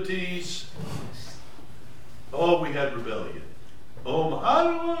activities. Oh, we had rebellion. Oh, I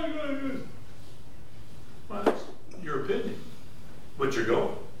don't want to go. Well, that's your opinion. But you're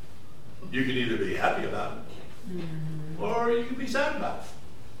going. You can either be happy about it, or you can be sad about it.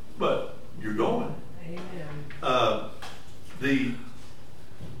 But you're going. Amen.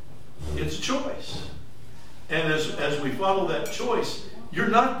 It's a choice. And as we follow that choice, you're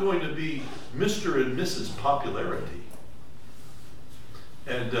not going to be Mr. and Mrs. Popularity.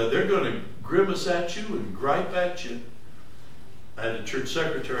 And they're going to grimace at you and gripe at you. I had a church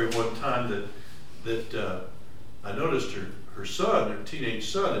secretary one time that I noticed her son, her teenage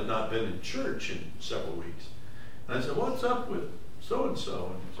son, had not been in church in several weeks. And I said, "What's up with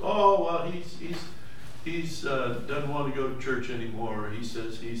so-and-so?" And he said, "Oh, well, he's doesn't want to go to church anymore. He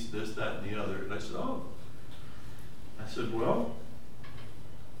says he's this, that, and the other." And I said, "Oh." I said, "Well,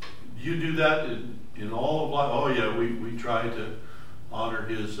 you do that in all of life?" "Oh, yeah, we try to honor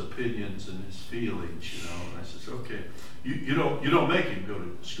his opinions and his feelings, you know." And I said, "Okay, you don't make him go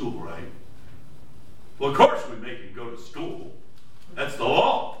to school, right?" "Well, of course we make him go to school. That's the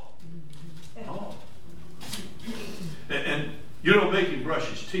law." "Oh." And you don't make him brush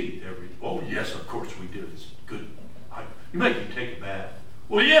his teeth every. "Oh, Oh, yes, of course we do. It's good. You make him take a bath.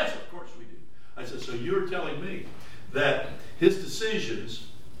 Well, yes, of course we do. I said, so you're telling me that his decisions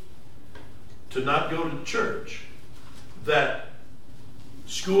to not go to church, that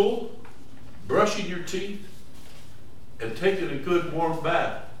school, brushing your teeth, and taking a good warm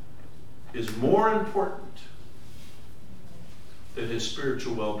bath is more important than his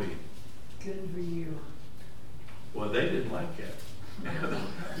spiritual well-being. Good for you. Well, they didn't like that.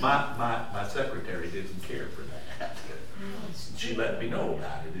 my secretary didn't care for that. She let me know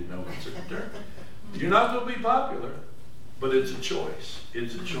about it, didn't know my secretary. You're not going to be popular, but it's a choice.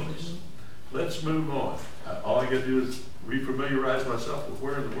 It's a choice. Let's move on. All I got to do is refamiliarize myself with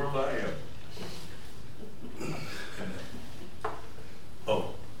where in the world I am.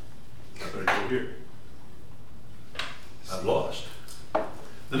 Oh, I better go here. I've lost.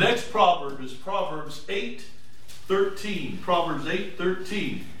 The next proverb is Proverbs 8:13. Proverbs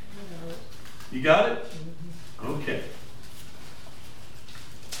 8:13. You got it? Okay.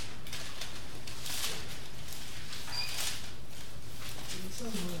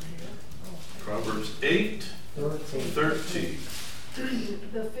 Proverbs 8:13.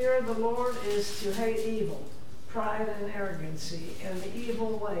 The fear of the Lord is to hate evil, pride and arrogancy, and the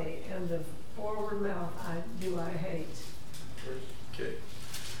evil way, and the forward mouth I hate. Okay.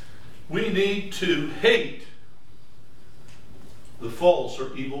 We need to hate the false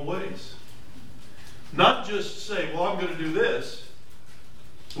or evil ways. Not just say, well, I'm going to do this.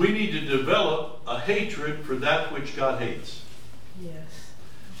 We need to develop a hatred for that which God hates. Yes.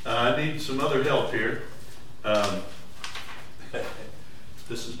 I need some other help here.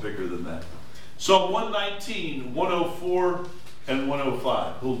 This is bigger than that. Psalm 119, 104, and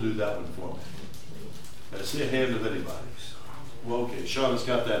 105. Who'll do that one for me? I see a hand of anybody. Well, okay, Shauna's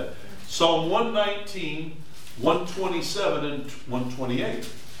got that. Psalm 119, 127, and 128.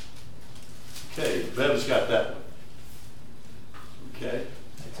 Okay, Bev's got that one. Okay.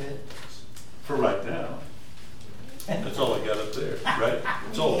 That's it. For right now. That's all I got up there, right?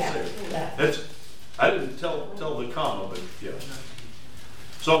 That's all it's there. That's, I didn't tell the comma, but yeah.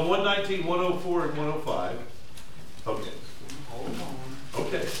 Psalm 119, 104, and 105. Okay. Hold on.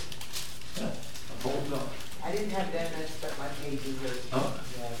 Okay. Hold on. I didn't have that much, but my pages are. Huh?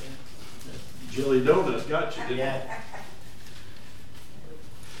 Jelly donut got you, didn't it? Yeah.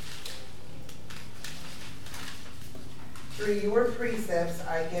 Through your precepts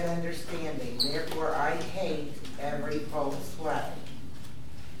I get understanding, therefore I hate every false way.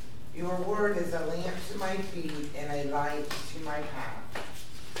 Your word is a lamp to my feet and a light to my path.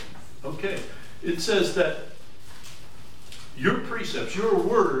 Okay. It says that your precepts, your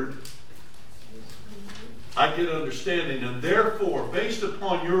word, I get understanding, and therefore, based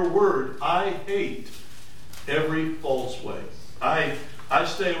upon your word, I hate every false way. I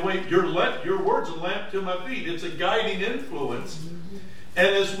stay away. Your word's a lamp to my feet. It's a guiding influence.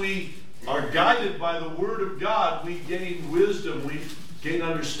 And as we are guided by the word of God, we gain wisdom. We gain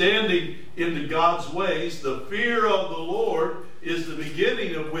understanding into God's ways. The fear of the Lord is the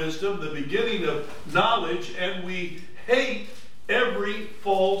beginning of wisdom, the beginning of knowledge, and we hate every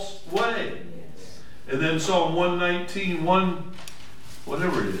false way. And then Psalm 119,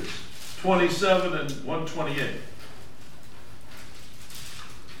 whatever it is, 27 and 128.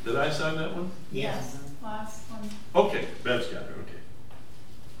 Did I sign that one? Yes, last one. Okay, Bev's got it, okay.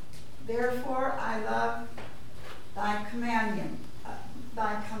 Therefore I love thy commandments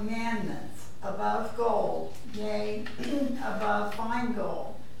above gold, yea, above fine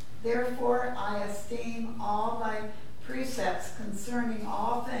gold. Therefore I esteem all thy precepts concerning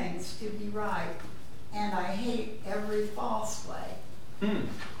all things to be right, and I hate every false way.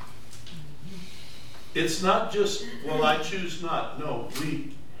 It's not just, well, I choose not. No,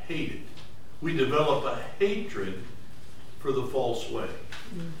 we hate it. We develop a hatred for the false way.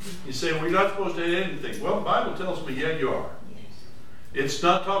 You say, well, you're not supposed to hate anything. Well, the Bible tells me, yeah, you are. It's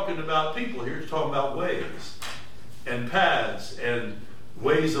not talking about people here. It's talking about ways and paths and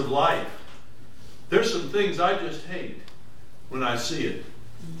ways of life. There's some things I just hate when I see it.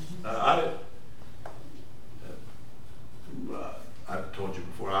 I've told you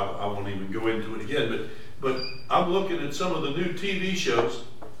before, I won't even go into it again, but I'm looking at some of the new TV shows,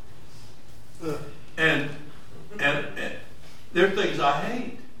 and there are things I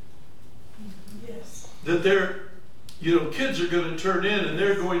hate. Yes. That kids are going to turn in and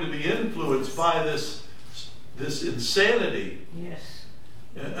they're going to be influenced by this insanity. Yes.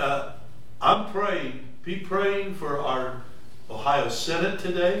 I'm praying, be praying for our Ohio Senate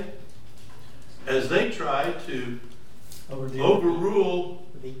today as they try to overrule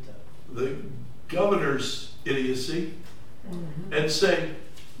the governor's idiocy and say,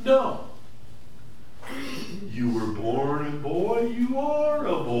 no,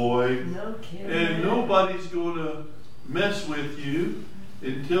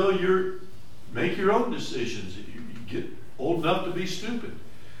 until make your own decisions. You get old enough to be stupid.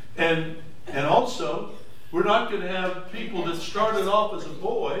 And also, we're not going to have people that started off as a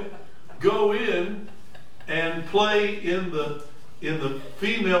boy go in and play in the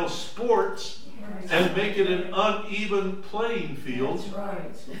female sports and make it an uneven playing field. That's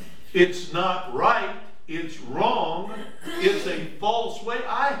right. It's not right. It's wrong. It's a false way.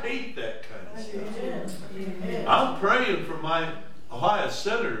 I hate that kind of stuff. I'm praying for my Ohio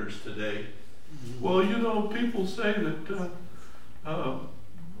senators today. Well, you know, people say that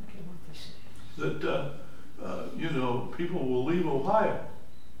you know, people will leave Ohio.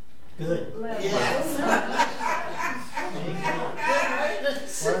 Good. Yes.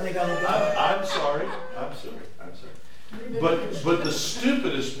 Where are they going to go? I'm sorry. But the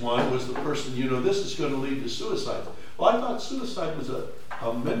stupidest one was the person, you know, this is going to lead to suicide. Well, I thought suicide was a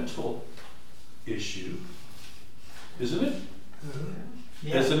mental issue. Isn't it?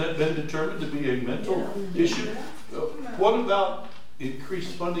 Yeah. Hasn't it been determined to be a mental issue? What about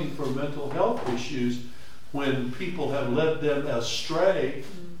increased funding for mental health issues when people have led them astray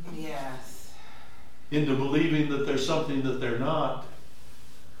Yes. into believing that there's something that they're not?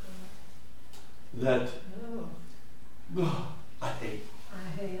 That I hate.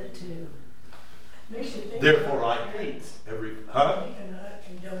 I hate it too. Makes you think Therefore, about I the hate parents. every. And Huh? I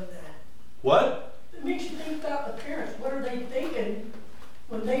condone that. What? It makes you think about the parents. What are they thinking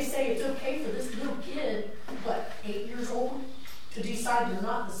when they say it's okay for this little kid, 8 years old, to decide they're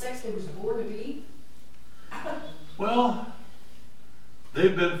not the sex they was born to be? Well,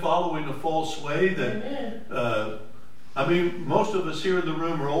 they've been following a false way that. Amen. I mean, most of us here in the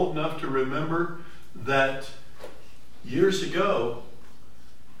room are old enough to remember that years ago,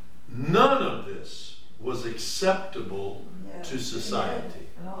 none of this was acceptable to society.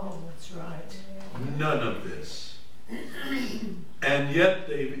 Oh, that's right. None of this. And yet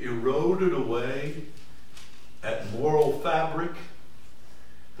they've eroded away at moral fabric.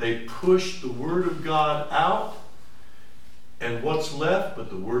 They pushed the Word of God out, and what's left but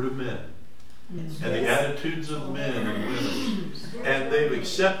the word of men and the attitudes of men and women. And they've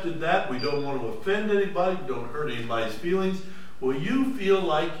accepted that. We don't want to offend anybody, don't hurt anybody's feelings. Well, you feel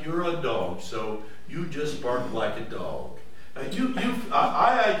like you're a dog, so you just bark like a dog.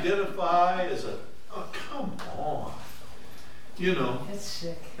 I identify as a. Oh, come on. You know, It's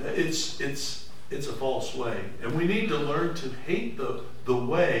sick. it's a false way, and we need to learn to hate the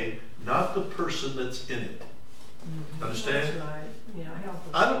way, not the person that's in it. Understand? That's right. Yeah, help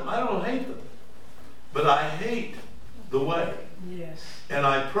us. I don't hate them, but I hate the way, Yes. and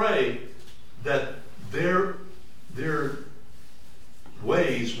I pray that their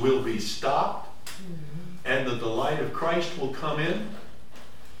ways will be stopped, and that the light of Christ will come in.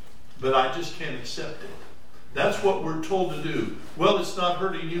 But I just can't accept it. That's what we're told to do. Well, it's not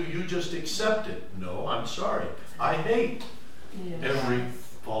hurting you. You just accept it. No, I'm sorry. I hate Yes. every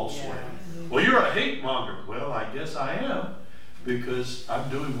false way. Well, you're a hate monger. Well, I guess I am, because I'm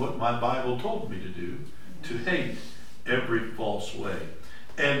doing what my Bible told me to do, to hate every false way.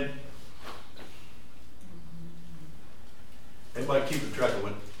 And anybody keeping track of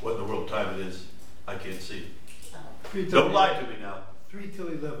what in the world time it is? I can't see. 3 till Don't lie to me now. 3 till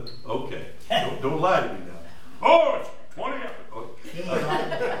 11. Okay. Don't lie to me now. Oh, it's 20 after. Oh.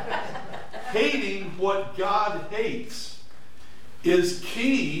 Hating what God hates is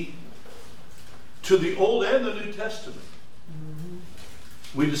key to the Old and the New Testament.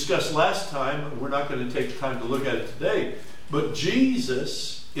 We discussed last time, and we're not going to take time to look at it today, but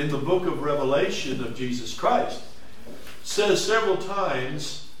Jesus, in the book of Revelation of Jesus Christ, says several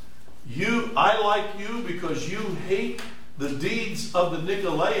times, I like you because you hate the deeds of the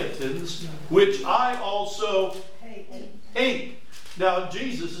Nicolaitans, which I also hate. Now,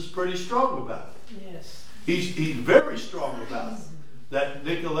 Jesus is pretty strong about it. Yes. He's very strong about it. That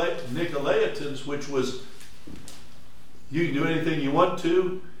Nicolaitans, which was, you can do anything you want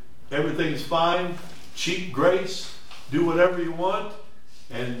to, everything's fine, cheap grace, do whatever you want,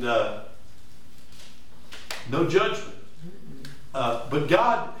 and no judgment. But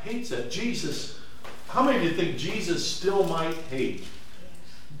God hates that. Jesus, how many of you think Jesus still might hate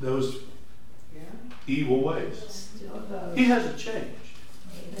those evil ways? Still does. He hasn't changed.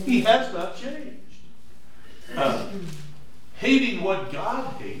 He has not changed. Hating what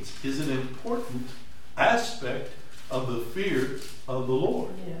God hates is an important aspect of the fear of the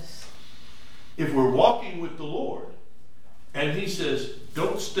Lord. Yes. If we're walking with the Lord and He says,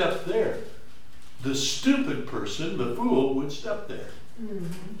 don't step there, the stupid person, the fool, would step there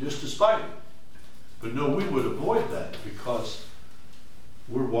just to spite Him. But no, we would avoid that because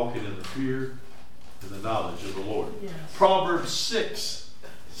we're walking in the fear and the knowledge of the Lord. Yes. Proverbs 6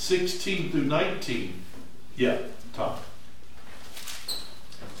 16 through 19. Yeah, Tom.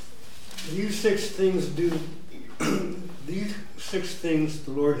 These 6 things these 6 things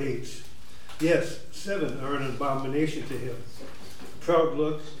the Lord hates. Yes, 7 are an abomination to him. A proud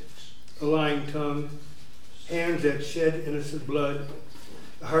look, a lying tongue, hands that shed innocent blood,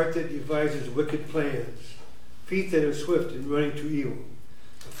 a heart that devises wicked plans, feet that are swift in running to evil,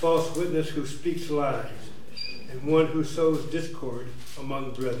 a false witness who speaks lies, and one who sows discord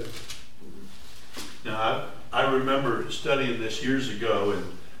among brethren. Now, I remember studying this years ago and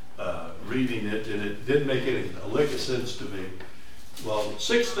reading it, and it didn't make a lick of sense to me. Well,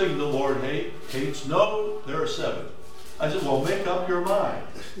 6 things the Lord hates. No, there are 7. I said, well, make up your mind.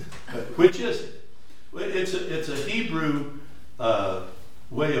 Which is it? It's a Hebrew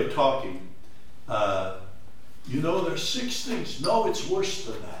way of talking. There's 6 things. No, it's worse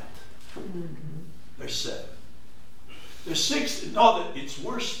than that. There's 7. There's 6. No, it's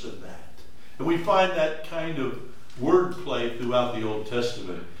worse than that. And we find that kind of wordplay throughout the Old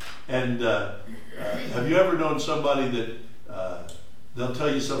Testament. And have you ever known somebody that they'll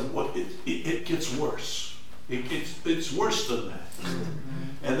tell you something? Well, it gets worse. It's worse than that.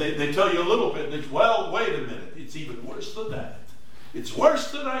 And they tell you a little bit, and well, wait a minute, it's even worse than that. It's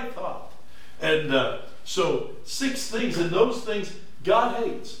worse than I thought. And so 6 things, and those things God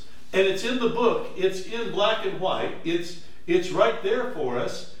hates. And it's in the book. It's in black and white. It's right there for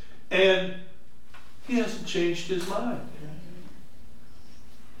us. And he hasn't changed his mind.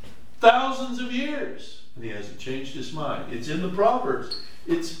 Thousands of years, and he hasn't changed his mind. It's in the Proverbs.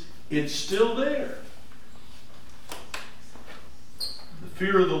 It's still there. The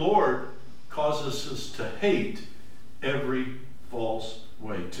fear of the Lord causes us to hate every false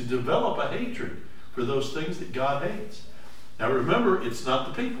way, to develop a hatred for those things that God hates. Now remember, it's not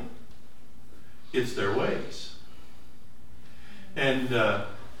the people. It's their ways. And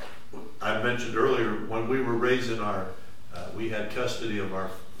I mentioned earlier, when we were raising we had custody of our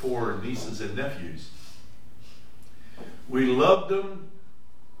 4 nieces and nephews. We loved them,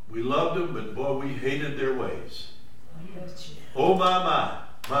 but boy, we hated their ways. Oh my.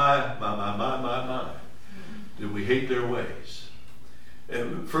 Did we hate their ways?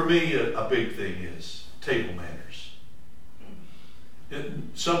 And for me, a big thing is table manners. And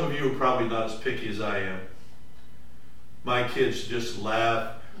some of you are probably not as picky as I am. My kids just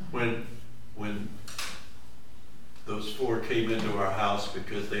laugh when those 4 came into our house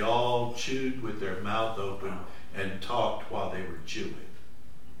because they all chewed with their mouth open and talked while they were chewing.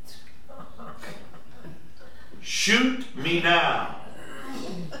 Shoot me now.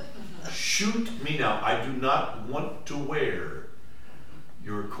 Shoot me now. I do not want to wear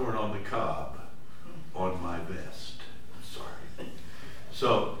your corn on the cob on my vest. Sorry.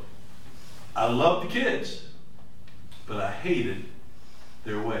 So, I love the kids, but I hated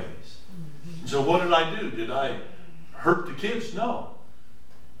their ways. So what did I do? Did I hurt the kids? No.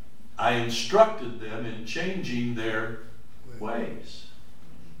 I instructed them in changing their ways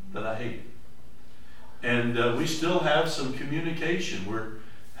that I hate. And we still have some communication. We're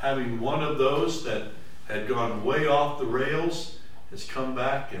having one of those that had gone way off the rails, has come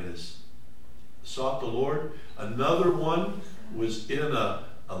back and has sought the Lord. Another one was in a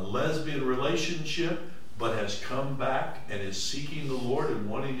lesbian relationship, but has come back and is seeking the Lord and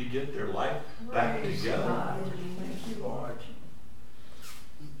wanting to get their life back together. Thank you, Lord.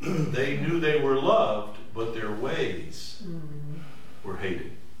 They knew they were loved, but their ways were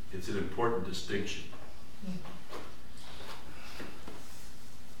hated. It's an important distinction.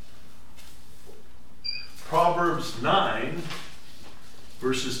 Proverbs 9,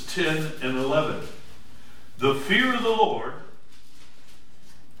 verses 10 and 11. The fear of the Lord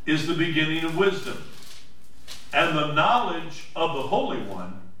is the beginning of wisdom, and the knowledge of the Holy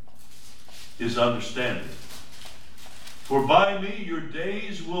One is understanding. For by me your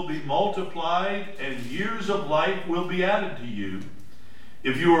days will be multiplied, and years of life will be added to you.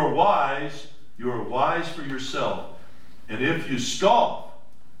 If you are wise for yourself, and if you scoff,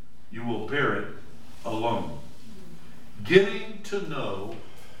 you will bear it alone. Getting to know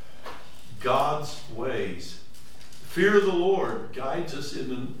God's ways. Fear of the Lord guides us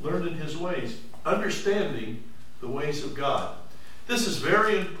in learning his ways, understanding the ways of God. This is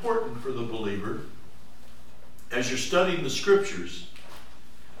very important for the believer as you're studying the scriptures.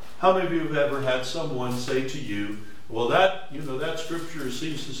 How many of you have ever had someone say to you, well, that scripture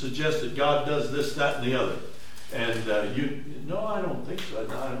seems to suggest that God does this, that, and the other. And no, I don't think so.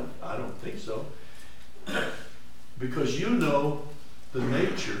 I don't think so. Because you know the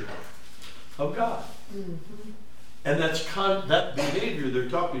nature of God. Mm-hmm. And that behavior they're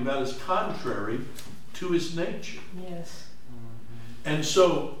talking about is contrary to his nature. Yes. And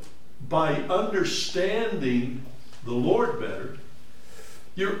so, by understanding the Lord better,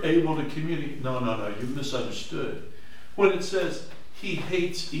 you're able to communicate. No, you misunderstood. When it says he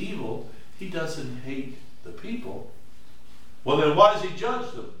hates evil, he doesn't hate the people. Well, then why does he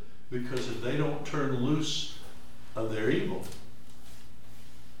judge them? Because if they don't turn loose of their evil,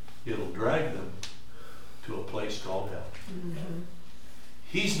 it'll drag them to a place called hell. Mm-hmm.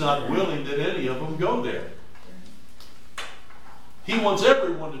 He's not willing that any of them go there. He wants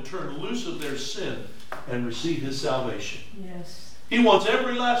everyone to turn loose of their sin and receive his salvation. Yes. He wants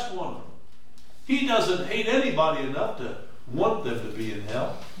every last one of them. He doesn't hate anybody enough to want them to be in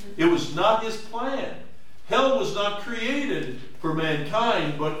hell. It was not his plan. Hell was not created for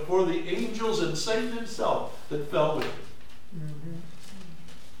mankind, but for the angels and Satan himself that fell with it. Mm-hmm.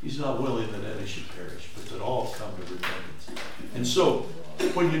 He's not willing that any should perish, but that all come to repentance. And so,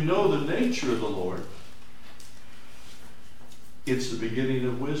 when you know the nature of the Lord, it's the beginning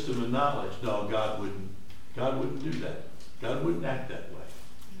of wisdom and knowledge. No, God wouldn't do that. God wouldn't act that way.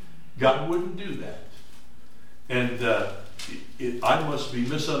 God wouldn't do that. And I must be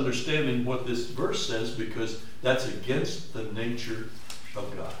misunderstanding what this verse says, because that's against the nature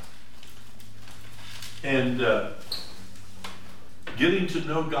of God. And getting to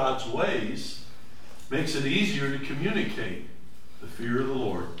know God's ways makes it easier to communicate the fear of the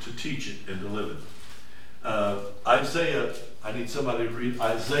Lord, to teach it and to live it. Isaiah, I need somebody to read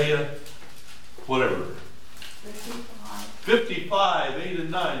Isaiah, whatever. 55, 8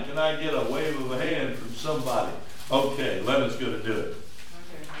 and 9. Can I get a wave of a hand from somebody? Okay, Leonard's going to do it.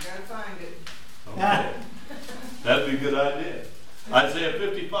 Okay, I got to find it. Okay. That'd be a good idea. Isaiah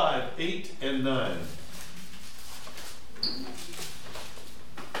 55, 8 and 9.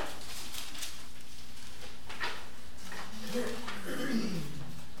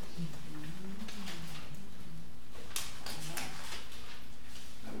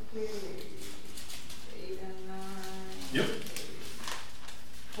 Okay, 8 and 9. Yep.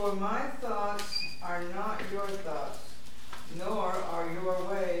 For my thoughts are not your thoughts, nor are your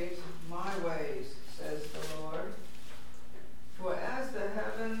ways my ways, says the Lord. For as the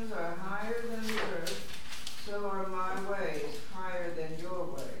heavens are higher than the earth, so are my ways higher than your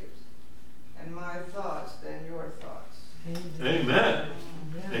ways, and my thoughts than your thoughts. Amen.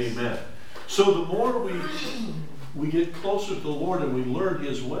 Yes. Amen. So the more we get closer to the Lord and we learn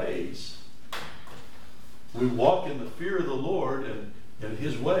his ways, we walk in the fear of the Lord and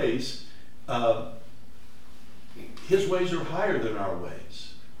his ways. His ways are higher than our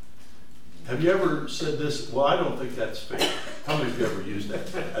ways. Have you ever said this? Well, I don't think that's fair. How many of you ever used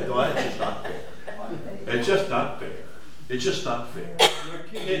that? Well, that's just not fair. It's just not fair. It's just not fair.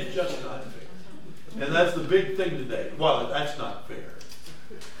 It's just not fair. And that's the big thing today. Well, that's not fair.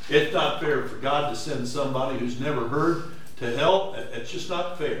 It's not fair for God to send somebody who's never heard to hell. It's just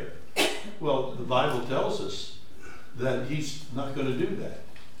not fair. Well, the Bible tells us that he's not going to do that.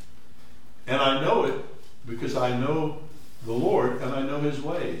 And I know it because I know the Lord and I know his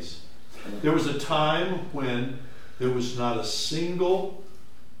ways. There was a time when there was not a single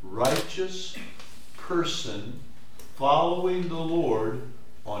righteous person following the Lord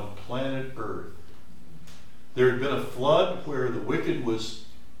on planet Earth. There had been a flood where the wicked was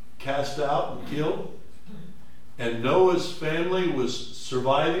cast out and killed, and Noah's family was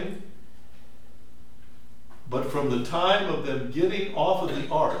surviving. But from the time of them getting off of the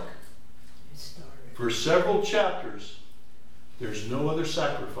ark, for several chapters, there's no other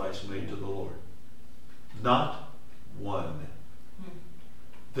sacrifice made to the Lord. Not one.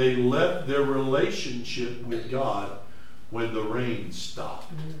 They left their relationship with God when the rain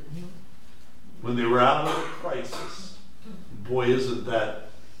stopped. When they were out of a crisis. Boy, isn't that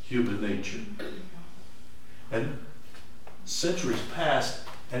human nature. And centuries passed,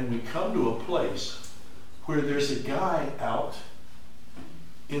 and we come to a place where there's a guy out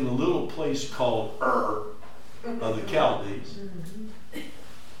in a little place called Ur of the Chaldees.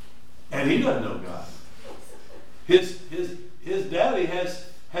 And he doesn't know God. His daddy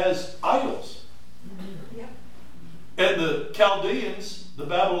has idols. And the Chaldeans, the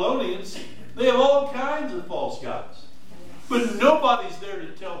Babylonians, they have all kinds of false gods. But nobody's there to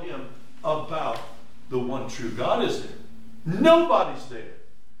tell him about the one true God, is there? Nobody's there.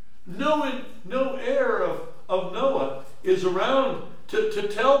 No heir of Noah is around to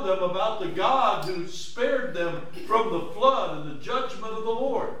tell them about the God who spared them from the flood and the judgment of the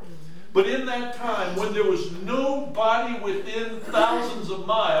Lord. But in that time, when there was nobody within thousands of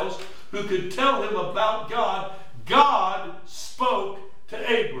miles who could tell him about God, God spoke to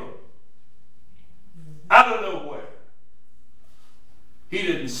Abram. Out of nowhere. He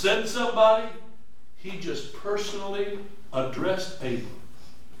didn't send somebody. He just personally addressed Abram.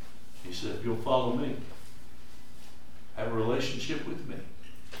 He said, if you'll follow me, have a relationship with me,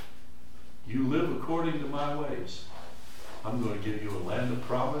 you live according to my ways, I'm going to give you a land of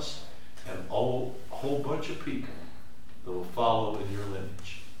promise and a whole bunch of people that will follow in your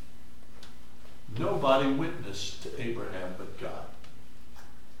lineage. Nobody witnessed to Abraham but God.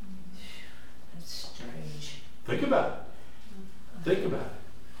 That's strange. Think about it. Think about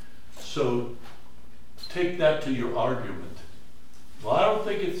it. So take that to your argument. Well, I don't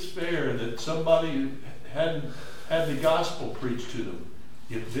think it's fair that somebody hadn't had the gospel preached to them.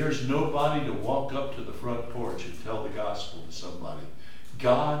 If there's nobody to walk up to the front porch and tell the gospel to somebody,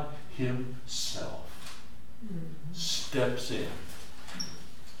 God himself steps in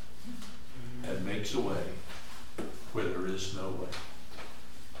and makes a way where there is no way.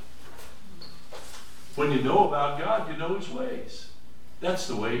 When you know about God, you know his ways. That's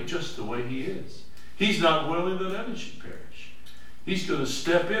the way, just the way he is. He's not willing that any should perish. He's going to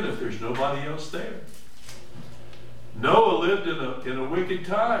step in if there's nobody else there. Noah lived in a wicked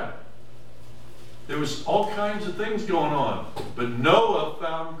time. There was all kinds of things going on. But Noah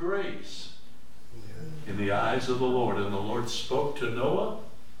found grace in the eyes of the Lord. And the Lord spoke to Noah.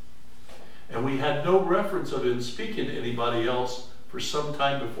 And we had no reference of him speaking to anybody else for some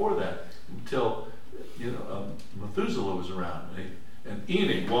time before that. Until, Methuselah was around. And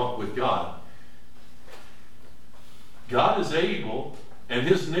Enoch walked with God. God is able, and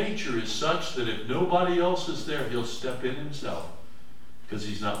his nature is such that if nobody else is there, he'll step in himself, because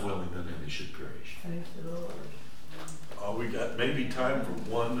he's not willing that any should perish. Thank the Lord. We got maybe time for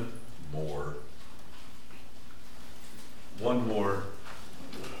one more. One more.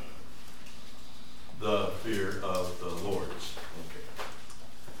 The fear of the Lord. Okay.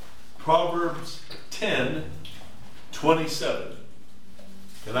 Proverbs 10:27.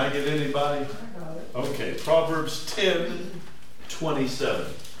 Can I get anybody? I got it. Okay, Proverbs 10:27.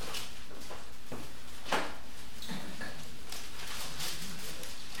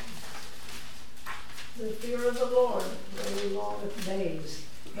 The fear of the Lord prolongeth days,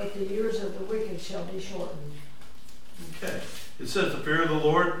 but the years of the wicked shall be shortened. Okay. It says the fear of the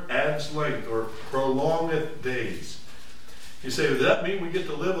Lord adds length or prolongeth days. You say, does that mean we get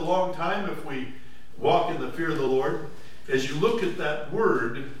to live a long time if we walk in the fear of the Lord? As you look at that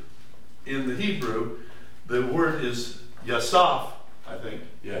word in the Hebrew, the word is yasaf, I think.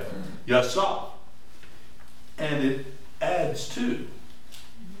 Yeah. Yasaf. And it adds to.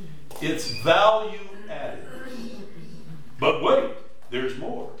 It's value added. But wait, there's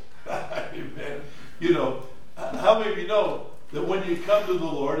more. Amen. How many of you know that when you come to the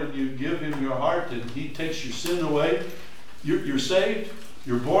Lord and you give him your heart and he takes your sin away, you're saved,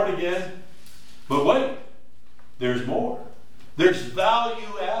 you're born again, but wait, there's more. There's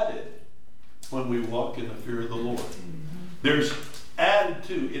value added when we walk in the fear of the Lord. There's added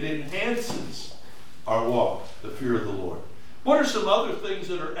to, it enhances our walk, the fear of the Lord. What are some other things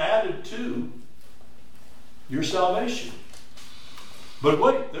that are added to your salvation? But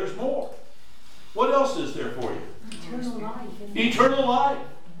wait, there's more. What else is there for you? Eternal life. Eternal life.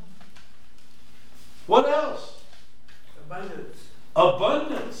 What else? Abundance.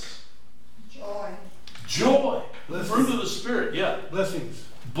 Abundance. Joy. Joy. Blessings. Fruit of the Spirit. Yeah. Blessings.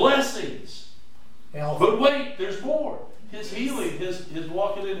 Blessings. Health. But wait, there's more. His healing, his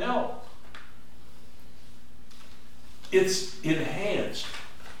walking in health. It's enhanced.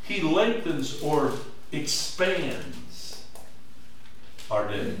 He lengthens or expands our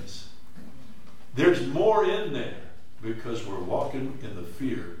days. There's more in there because we're walking in the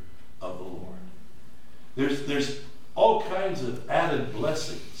fear of the Lord. There's all kinds of added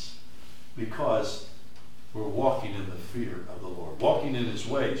blessings because we're walking in the fear of the Lord, walking in his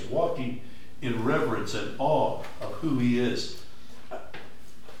ways, walking in reverence and awe of who he is.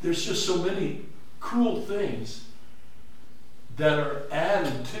 There's just so many cool things that are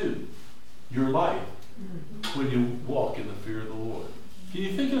added to your life when you walk in the fear of the Lord. Can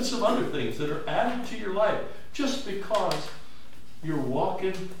you think of some other things that are added to your life just because you're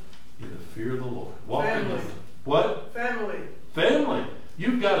walking in the fear of the Lord? Family. What? Family. Family.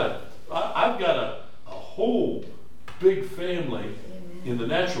 I've got a whole big family in the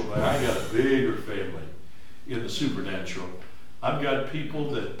natural, but I got a bigger family in the supernatural. I've got people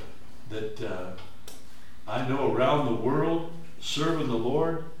that I know around the world serving the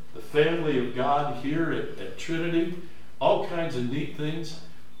Lord, the family of God here at Trinity, all kinds of neat things.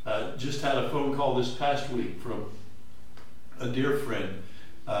 Just had a phone call this past week from a dear friend.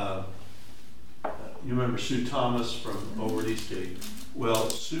 You remember Sue Thomas from over at Eastgate? Well,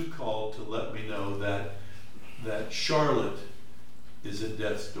 Sue called to let me know that Charlotte is at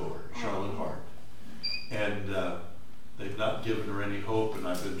death's door, Charlotte Hart. And they've not given her any hope, and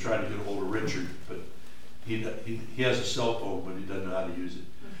I've been trying to get a hold of Richard, but he has a cell phone, but he doesn't know how to use it.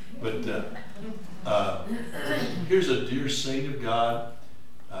 But here's a dear saint of God.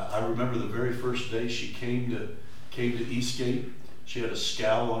 I remember the very first day she came to Eastgate. She had a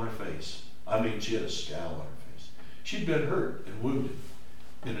scowl on her face. I mean, she had a scowl on her face. She'd been hurt and wounded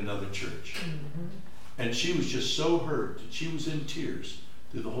in another church. Mm-hmm. And she was just so hurt that she was in tears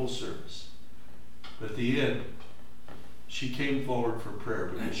through the whole service. But at the end, she came forward for prayer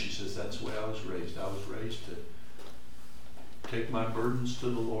because she says, that's the way I was raised. I was raised to take my burdens to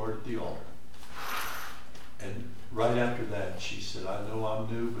the Lord at the altar. And right after that, she said, I know I'm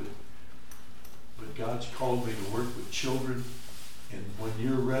new, but God's called me to work with children. And when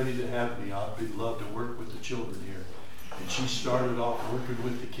you're ready to have me, I'd love to work with the children here. And she started off working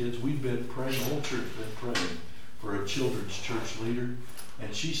with the kids. We've been praying, the whole church has been praying for a children's church leader.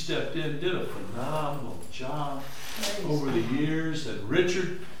 And she stepped in, did a phenomenal job over the years. And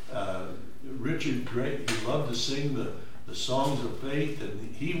Richard, great, he loved to sing the songs of faith.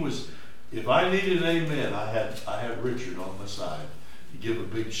 And he was, if I needed an amen, I had Richard on my side to give a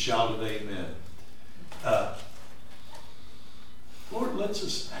big shout of amen. Lord lets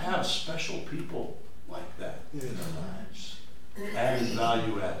us have special people like that in our lives. Added,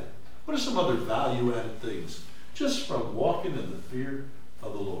 value added. What are some other value added things? Just from walking in the fear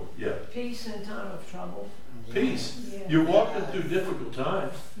of the Lord. Yeah. Peace in time of trouble. Peace. Yeah. You're walking through difficult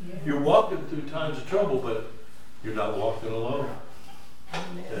times. Yeah. You're walking through times of trouble, but you're not walking alone.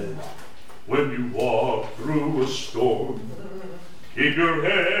 And when you walk through a storm, keep your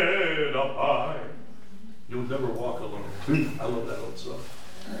head up high. You'll never walk alone. I love that old song.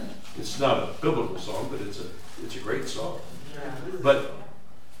 It's not a biblical song, but it's a great song. But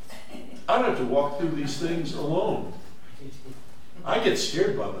I don't have to walk through these things alone. I get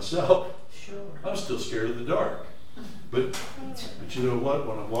scared by myself. Sure. I'm still scared of the dark. But you know what?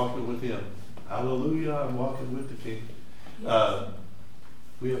 When I'm walking with Him, hallelujah, I'm walking with the King.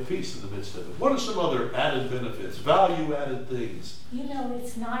 We have peace in the midst of it. What are some other added benefits, value-added things? You know,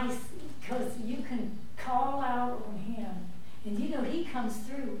 it's nice because you can call out on Him. And you know, He comes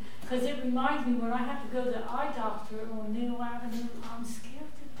through. Because it reminds me when I have to go to the eye doctor on Neal Avenue, I'm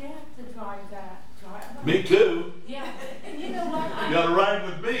scared to death to drive that. Me too. Yeah. And you know what? You got to ride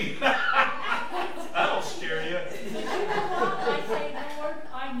with me. That'll scare you. You know what? I say, Lord,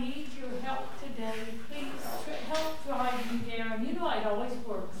 I need your help today. Please help drive me there. And you know, it always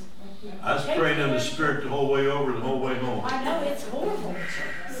works. I was praying in the Spirit the whole way over and the whole way home. I know, it's horrible.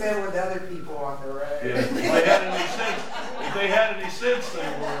 So with other people on the road. Yeah. If they had any sense, they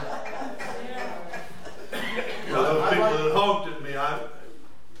were. You know, those people that honked at me,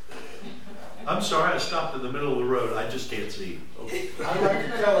 I'm sorry, I stopped in the middle of the road. I just can't see. Okay. I'd like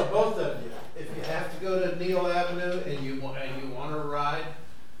to tell both of you, if you have to go to Neal Avenue and you want to ride,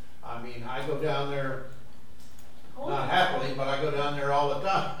 I mean, I go down there, not happily, but I go down there all the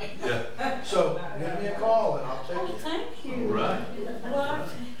time. Yeah. So give me a call and I'll take Oh, you. thank you. All right. Well,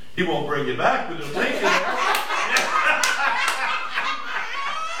 He won't bring you back, but he'll take you there.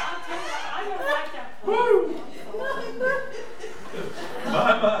 I'll tell you, I don't like that place. Woo!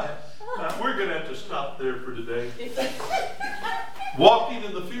 My. We're going to have to stop there for today. Walking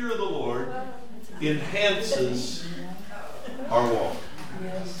in the fear of the Lord enhances our walk.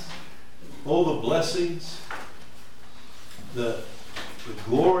 Yes. Oh, the blessings, the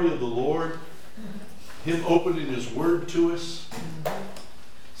glory of the Lord, Him opening His Word to us,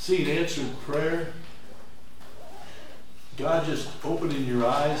 seeing answered prayer, God just opening your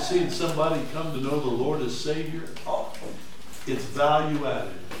eyes, seeing somebody come to know the Lord as Savior. Oh, it's value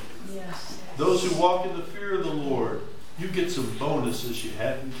added. Yes. Those who walk in the fear of the Lord, you get some bonuses you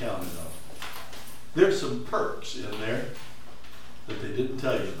hadn't counted on. There's some perks in there that they didn't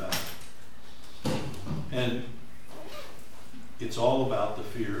tell you about. And it's all about the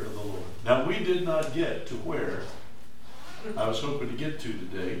fear of the Lord. Now, we did not get to where I was hoping to get to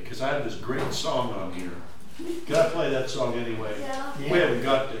today, because I have this great song on here. Can I play that song anyway? Yeah. We haven't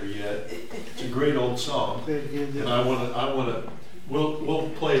got there yet. It's a great old song. And I want to, we'll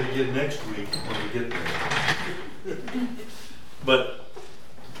play it again next week when we get there. But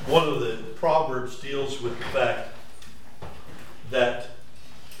one of the Proverbs deals with the fact that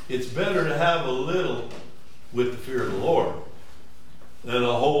it's better to have a little with the fear of the Lord than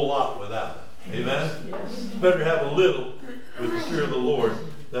a whole lot without it. Amen? Yes. It's better to have a little with the fear of the Lord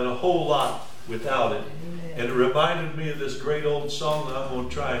than a whole lot without it. And it reminded me of this great old song that I'm going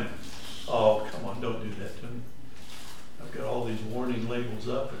to try and, oh, come on, don't do that to me. I've got all these warning labels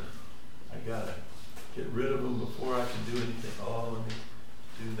up, and I got to get rid of them before I can do anything. Oh, let me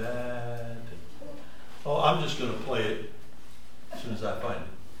do that. Oh, I'm just gonna play it as soon as I find it.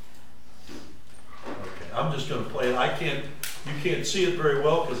 Okay, I'm just gonna play it. You can't see it very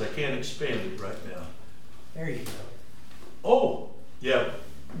well because I can't expand it right now. There you go. Oh, yeah.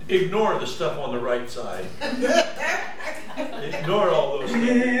 Ignore the stuff on the right side. Ignore all those things.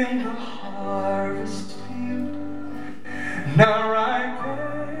 In the harvest field, now right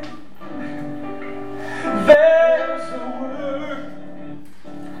there's a word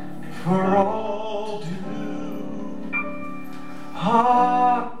for all to do.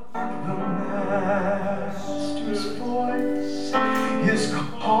 Hark, the Master's voice is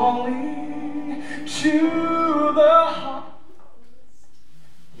calling to the heart.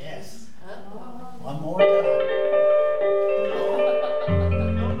 Yes. One more time. No.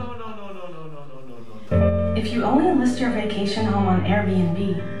 If you only list your vacation home on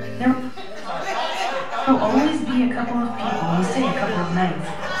Airbnb, there will always be a couple of people who stay a couple of nights.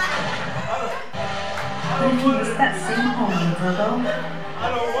 But if you list that same home in Vrbo,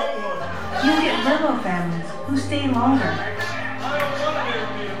 you'll get Vrbo families who stay longer.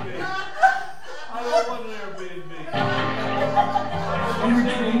 Your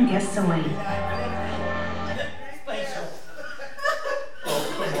dream guests away.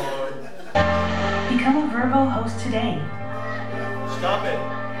 Become a Vrbo host today. Stop it.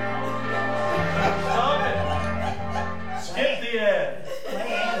 Stop it. Skip the ad.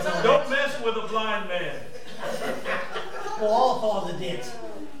 Don't mess with a blind man. We'll all fall in the ditch.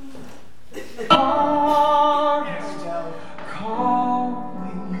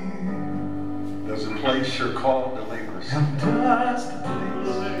 Calling you. Does the place you're called to labor And does the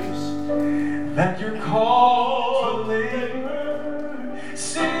place that you're called to labor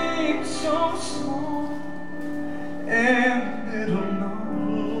seem so small and little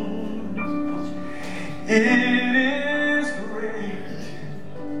known? It is great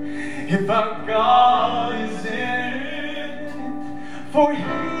if our God is in it, for He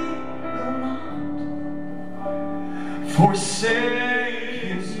will not forsake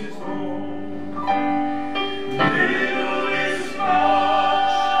His own. Little is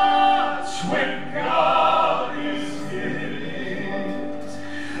much when God is in it.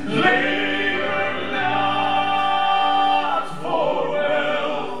 Labor not for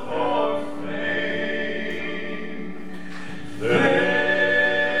wealth or fame. There's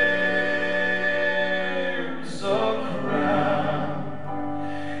a crown,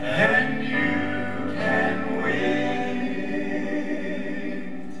 and you can win it.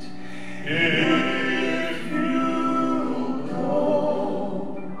 If you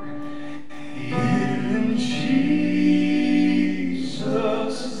go in Jesus'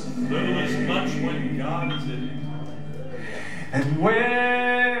 Little is name. much when God is in it. And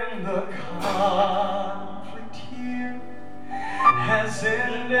when the conflict here has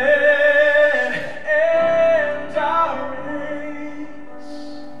ended and our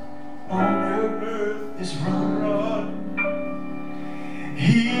race on earth is run,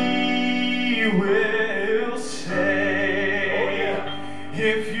 He will say,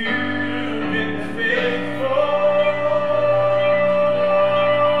 if you've been faithful,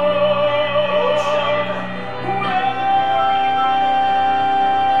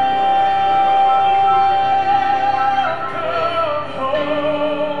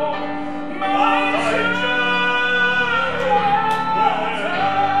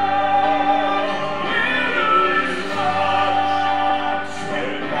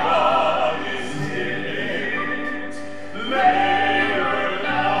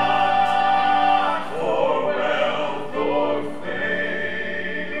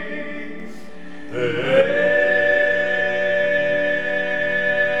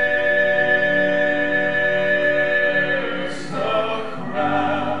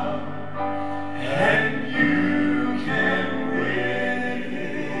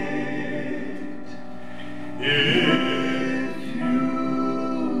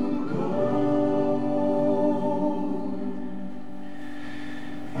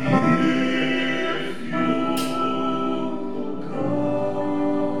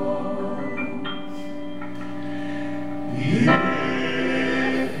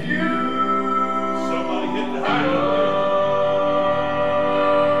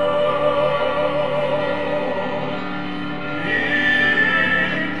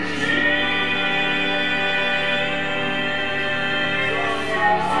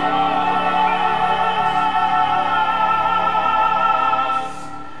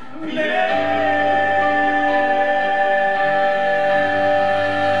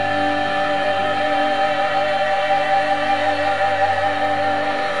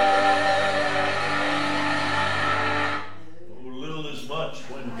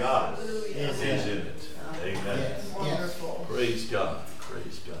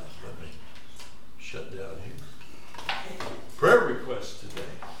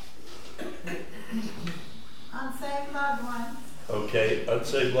 Okay,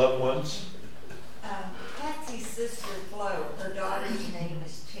 unsaved loved ones. Patsy's sister Flo, her daughter's name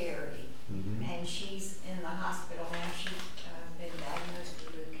is Terry, Mhm. and she's in the hospital now. She's been diagnosed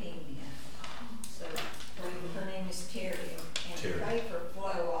with leukemia. So her name is Terry, and Terry. pray for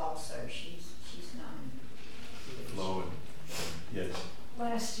Flo also. She's not. Flo and, yes.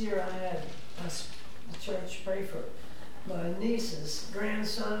 Last year I had us, the church pray for my niece's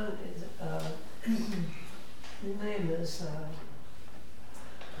grandson. His name is,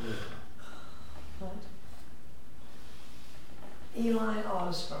 what? Eli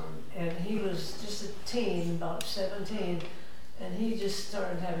Osborne, and he was just a teen, about 17, and he just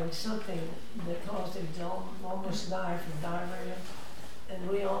started having something that caused him to almost die from diarrhea. And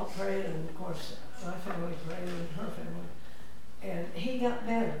we all prayed, and of course my family prayed and her family. And he got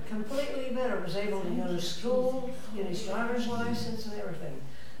better, completely better, was able to go to school, get his driver's license and everything.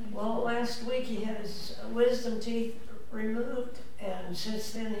 Well, last week he had his wisdom teeth removed, and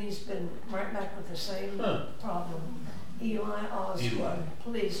since then he's been right back with the same problem. Eli Osborne. Eli.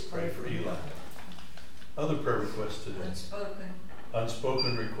 Please Pray for Eli. Other prayer requests today. Unspoken.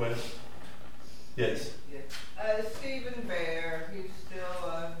 Unspoken requests. Yes. Stephen Bear, he's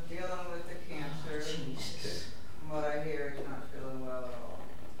still dealing with the cancer. Jesus. From what I hear, he's not feeling well at all.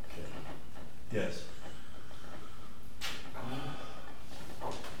 Okay. Yes.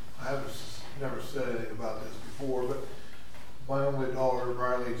 I haven't never said anything about this before, but my only daughter,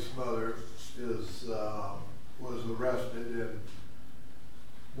 Riley's mother, is was arrested and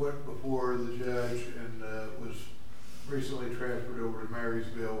went before the judge and was recently transferred over to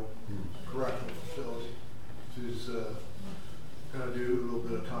Marysville Correctional Facility. She's going to do a little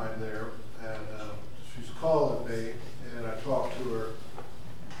bit of time there, and she's calling me, and I talked to her,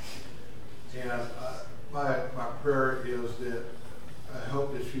 and my prayer is that I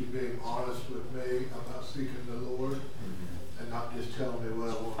hope that she's being honest with me about seeking the Lord and not just telling me what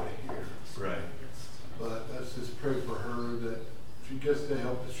I want to hear. Right. But let's just pray for her that she gets the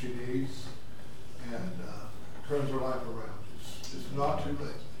help that she needs and turns her life around. It's not too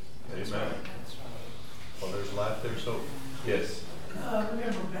late. Amen. Well, there's life there, so yes.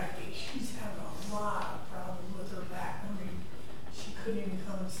 Remember Becky, she's having a lot of problems with her back. I mean, she couldn't even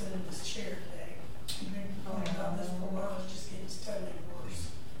come and sit in this chair today. She's been complaining about this for a while, it's just getting steadily worse.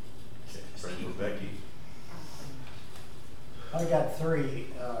 Okay. Pray for Becky. I got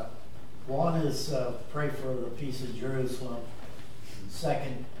three. One is pray for the peace of Jerusalem.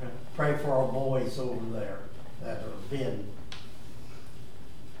 Second, pray for our boys over there that are being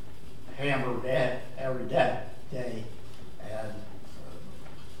hammered at every day. And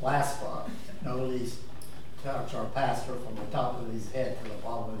last but not least, touch our pastor from the top of his head to the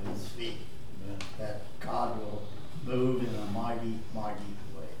bottom of his feet. Amen. That God will move in a mighty, mighty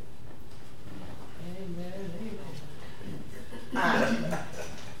way. Amen.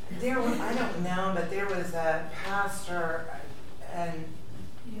 There was, I don't know, but there was a pastor and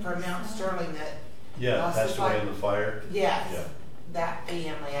from Mount Sterling that lost his passed away life. in the fire. Yes, Yeah. that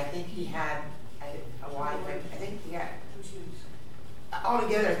family. I think he had a wife. I think he had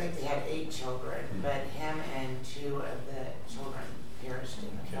altogether. I think they had 8 children, but him and 2 of the children perished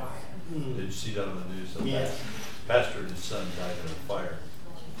in the Okay. fire. Did you see that on the news? Yes. Pastor and his son died in a fire.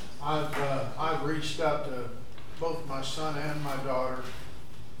 I've reached out to both my son and my daughter,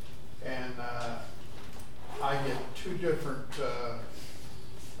 and I get 2 different.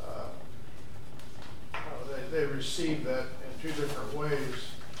 They receive that in 2 different ways,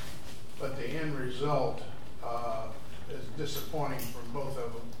 but the end result is disappointing from both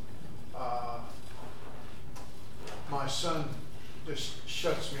of them. My son just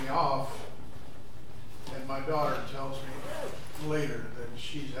shuts me off, and my daughter tells me later that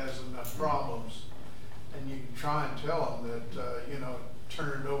she has enough problems. And you can try and tell them that,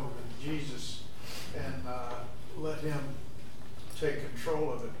 turn it over to Jesus and let him take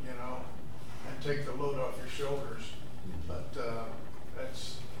control of it, and take the load off your shoulders. But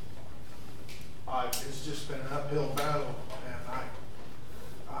it's just been an uphill battle, and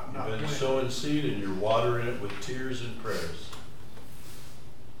I'm not You've been winning. sowing seed and you're watering it with tears and prayers.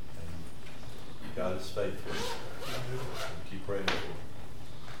 And God is faithful. Keep praying for him.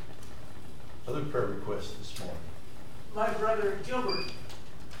 Other prayer requests this morning. My brother Gilbert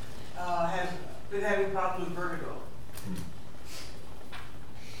has been having problems with vertigo.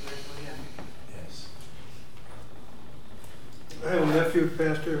 Yes. I have a nephew,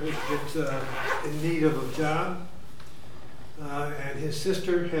 pastor, that's in need of a job. And his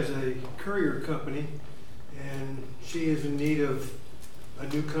sister has a courier company, and she is in need of a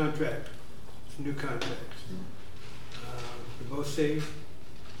new contract. They're both saved.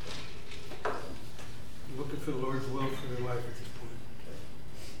 Looking for the Lord's will for their life at this point.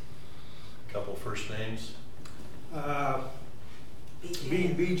 Couple first names.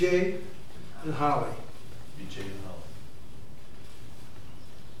 BJ and Holly. BJ and Holly.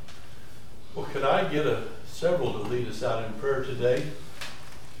 Well, could I get several to lead us out in prayer today?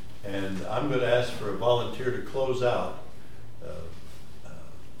 And I'm going to ask for a volunteer to close out.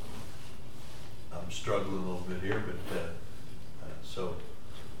 I'm struggling a little bit here, but so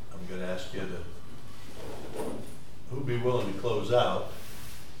I'm going to ask you to, who'd be willing to close out?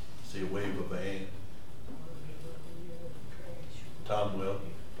 See a wave of a hand. Tom will.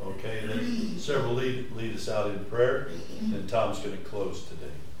 Okay, then several lead us out in prayer, and Tom's going to close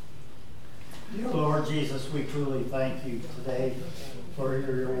today. Lord Jesus, we truly thank you today for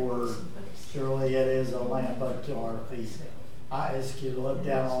your word. Surely it is a lamp unto our feet. I ask you to look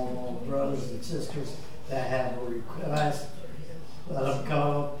down on all brothers and sisters that have a request. Let them come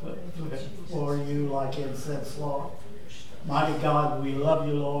up for you like incense, Lord. Mighty God, we love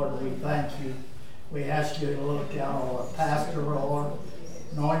you, Lord. We thank you. We ask you to look down on our pastor, Lord,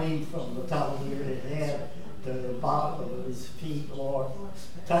 anointing from the top of your head to the bottom of his feet, Lord.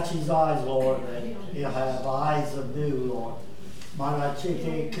 Touch his eyes, Lord, that he'll have eyes of dew, Lord.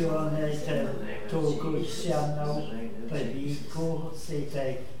 Marachite kuanete tokuishano pebiku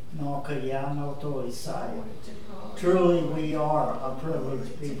sete no kayano to Isaiah. Truly, we are a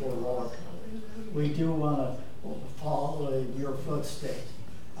privileged people, Lord. We do want to follow in your footsteps.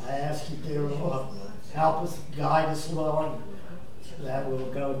 I ask you, dear Lord, help us, guide us, Lord, that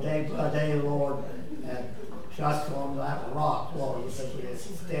we'll go day by day, Lord, and trust on that rock, Lord, that we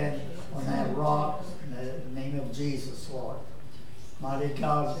stand on that rock in the name of Jesus, Lord. Mighty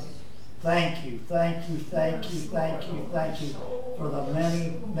God, thank you, thank you, thank you, thank you, thank you for the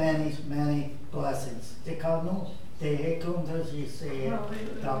many, many, many blessings. Thank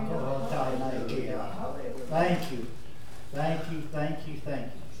you, thank you, thank you, thank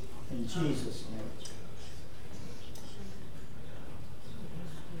you. In Jesus' name.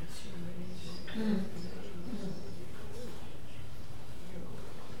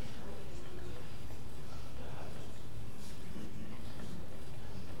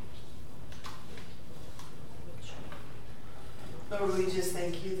 Lord, we just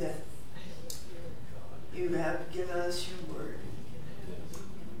thank you that you have given us your word,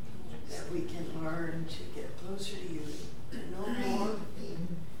 that we can learn to get closer to you, to know more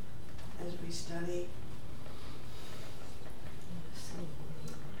as we study.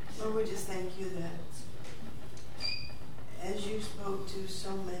 Lord, we just thank you that as you spoke to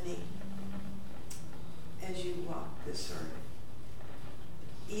so many, as you walked this earth,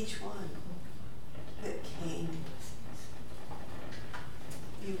 each one that came,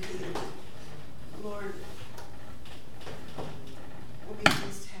 you healed. Lord, we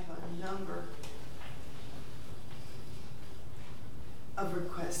just have a number of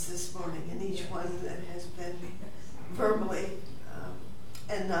requests this morning, and each one that has been verbally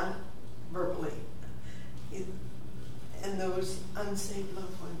and not verbally, and those unsaved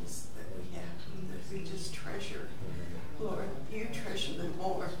loved ones that we have, that we just treasure. Lord, you treasure them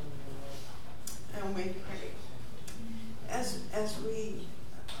more. And we pray as we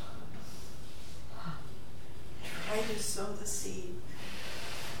try to sow the seed,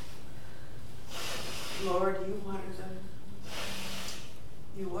 Lord, you water them.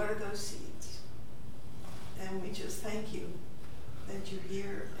 You water those seeds. And we just thank you that you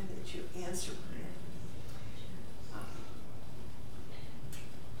hear and that you answer prayer.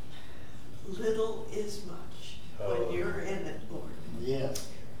 Little is much when you're in it, Lord. Yes.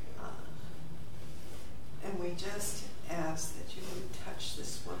 And we just ask that you would touch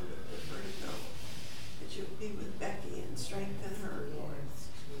this one with vertigo, that you would be with Becky and strengthen her, Lord,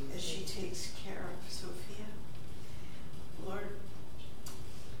 as she takes care of Sophia. Lord,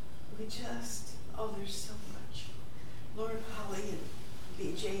 we just, there's so much. Lord, Holly and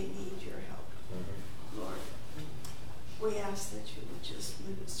BJ need your help. Lord, we ask that you would just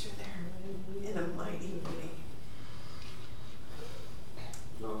minister there in a mighty way.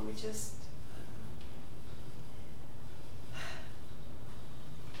 Lord, we just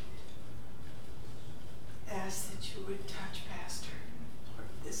ask that you would touch Pastor, Lord,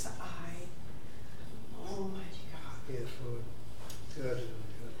 this eye. Almighty God. Yes, Lord. God.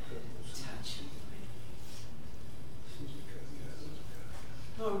 Touch him.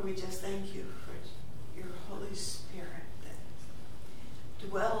 Lord, we just thank you for your Holy Spirit that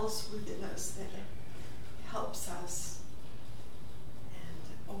dwells within us, that helps us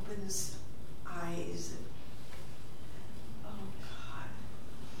and opens eyes. And, oh God,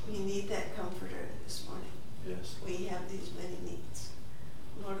 we need that comforter this morning. Yes. We have these many needs.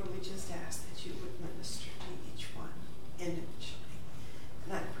 Lord, we just ask that you would minister to each one individually. And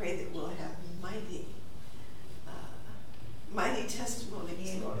And I pray that we'll have mighty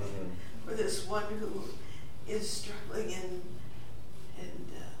testimonies, Lord, for this one who is struggling and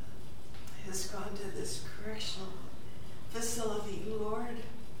has gone to this correctional facility. Lord,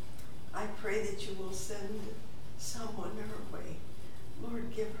 I pray that you will send someone her way.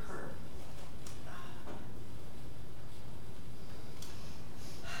 Lord, give her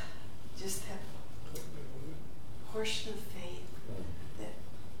just that portion of faith that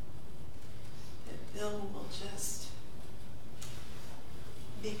Bill will just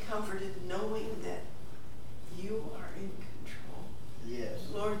be comforted knowing that you are in control. Yes.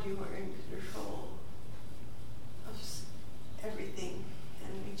 Lord, you are in control of everything,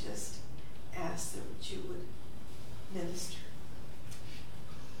 and we just ask that you would minister.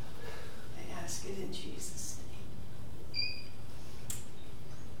 I ask it in Jesus' name.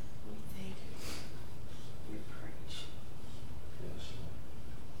 We thank you. We praise you. Yes.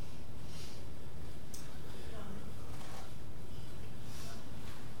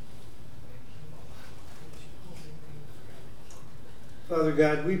 Father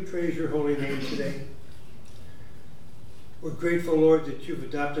God, we praise your holy name today. We're grateful, Lord, that you've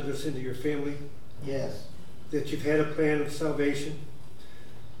adopted us into your family. Yes. That you've had a plan of salvation.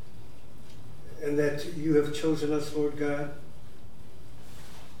 And that you have chosen us, Lord God.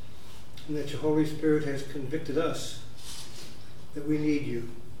 And that your Holy Spirit has convicted us that we need you.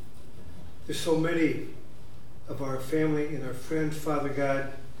 There's so many of our family and our friends, Father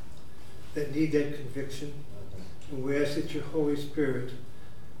God, that need that conviction. And we ask that your Holy Spirit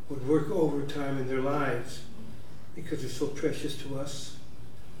would work overtime in their lives because they're so precious to us.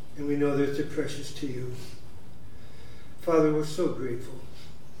 And we know that they're precious to you. Father, we're so grateful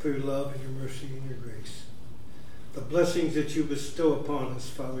for your love and your mercy and your grace. The blessings that you bestow upon us,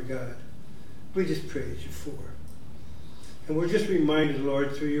 Father God, we just praise you for. And we're just reminded,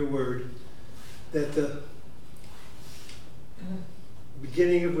 Lord, through your word, that the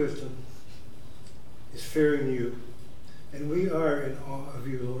beginning of wisdom is fearing you. And we are in awe of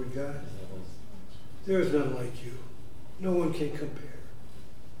you, Lord God. There is none like you. No one can compare.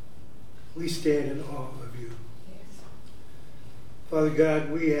 We stand in awe of you. Father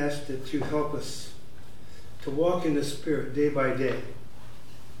God, we ask that you help us to walk in the Spirit day by day.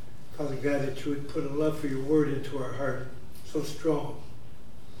 Father God, that you would put a love for your word into our heart so strong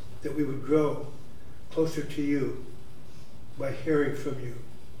that we would grow closer to you by hearing from you.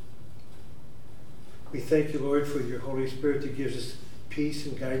 We thank you, Lord, for your Holy Spirit that gives us peace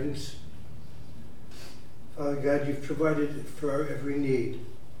and guidance. Father God, you've provided for our every need.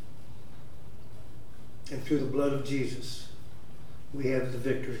 And through the blood of Jesus, we have the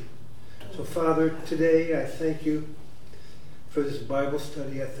victory. So, Father, today I thank you for this Bible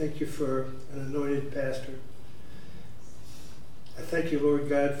study. I thank you for an anointed pastor. I thank you, Lord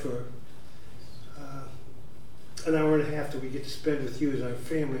God, for an hour and a half that we get to spend with you as our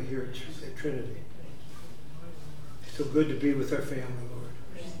family here at Trinity. It's so good to be with our family, Lord.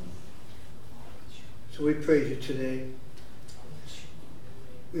 So we praise you today.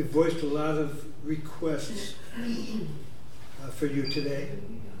 We've voiced a lot of requests for you today.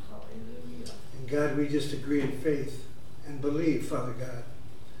 And God, we just agree in faith and believe, Father God,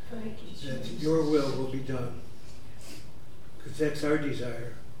 that your will be done. Because that's our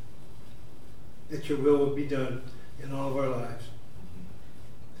desire. That your will be done in all of our lives.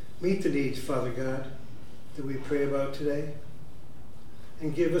 Meet the needs, Father God, that we pray about today.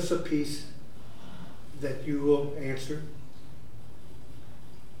 And give us a peace that you will answer.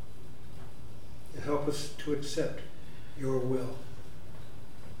 And help us to accept your will.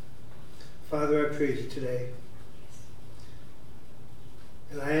 Father, I praise you today.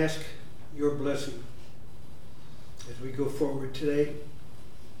 And I ask your blessing as we go forward today.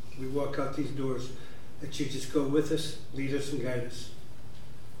 We walk out these doors, that you just go with us, lead us, and guide us.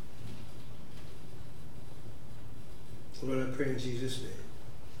 Lord, I pray in Jesus' name.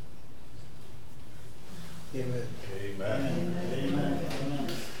 Amen. Amen. Amen. Amen.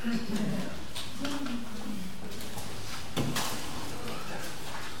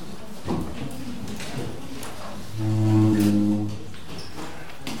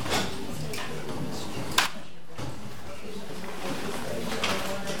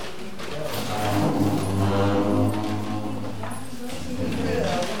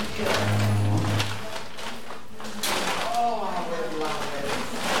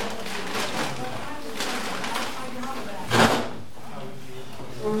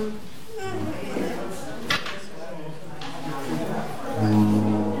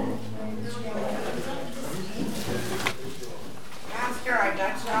 Pastor, I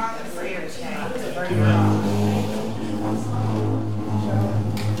got you on the prayer chain.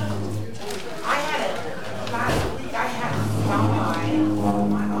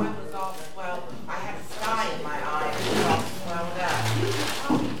 My eye was all swelled. I had a sty in my eye and it was all swelled up.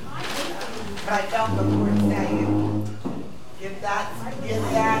 But I felt the Lord saying, give that.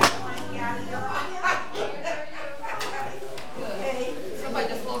 Somebody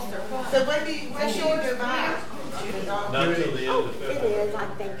just lost their phone. So when do you go back? Not till the end of It February. is, I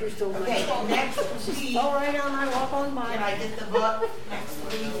thank you so much. Okay, next week, All right, on, I walk on by. can I get the book next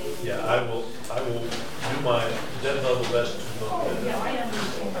week? Yeah, I will do my dead level best to look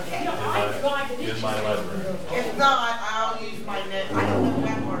at it in my library. If not, I'll use my note. I don't know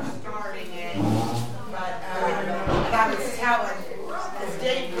when we're starting it, but I was telling, because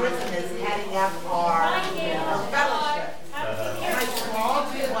Dave Grissom is heading up our fellowship. And I said, well, I'll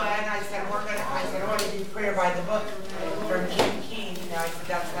do one. I said, I want to do prayer by the book from Jim King. You know, I said,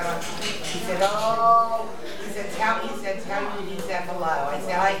 that's what I'm doing. He said, oh, he said, tell you he's that below. I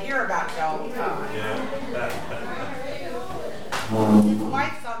said, I hear about you all the time. Yeah. His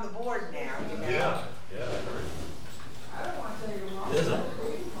wife's on the board now, you know. Yeah, I heard. Is it?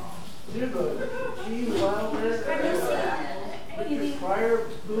 Prior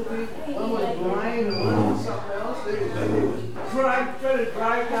movie, one was blind and one was something else. They try to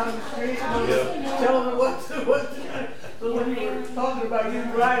drive down the street and tell them what to. So when you were talking about you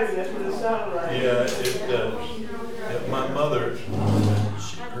driving, that's what it sounded like. Yeah, my mother,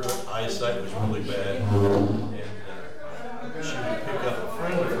 her eyesight was really bad, and she would pick up a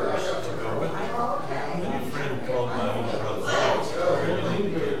friend of hers to go with her. And a friend called my older brother's house. You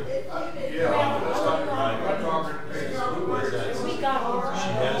need to She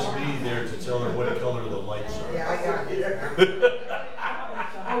has me there to tell her what color the lights are. Yeah, I got it.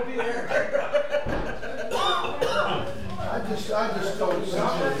 I'll be there. I just told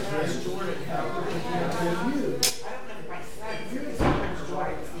somebody this Jordan how to you. I don't know if my son's because sometimes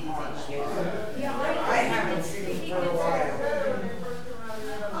Jordan sees him. I haven't seen him for a while.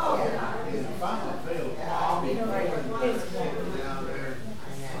 I'll be praying. Down there.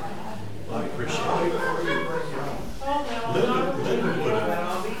 I appreciate it. Linda would have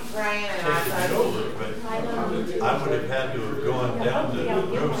I'll be praying and taken it over, but I would have had to have gone down to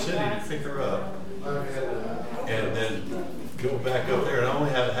Grove City to pick her up and then go back up there, and I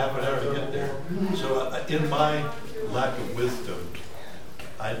only had a half an hour to get there. So in my lack of wisdom,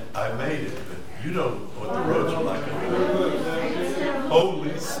 I made it, but you know what the roads are like.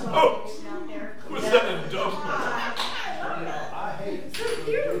 Holy smokes! Was that a dumb? I hate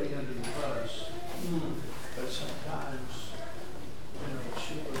getting under the bus, but sometimes,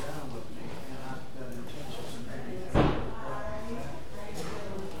 she'll go down with me, and I've got intentions of maybe having her drive.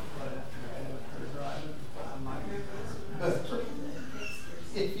 But after having her driving, I might.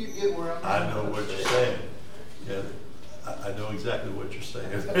 If you get where I'm. I know what you're saying. Yeah, I know exactly what you're saying.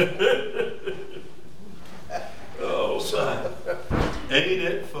 Oh, son. Ain't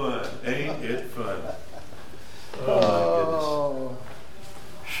it fun? Ain't it fun? Oh, my goodness.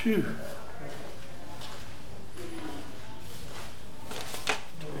 Phew.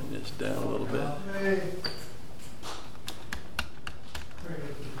 Bring this down a little bit.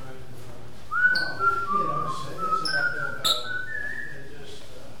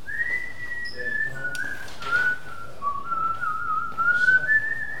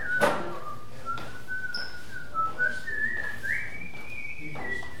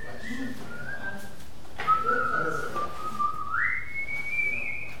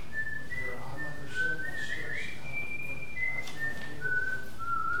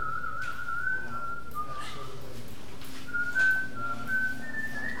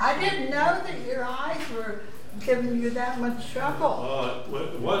 I didn't know that your eyes were giving you that much trouble.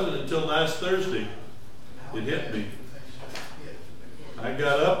 It wasn't until last Thursday it hit me. I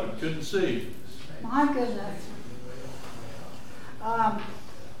got up and couldn't see. My goodness.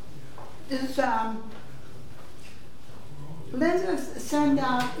 Linda send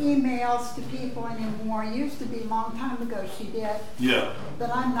out emails to people anymore? It used to be a long time ago she did. Yeah.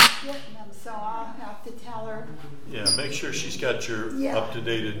 But I'm not getting them, so I'll have to tell her. Yeah, make sure she's got your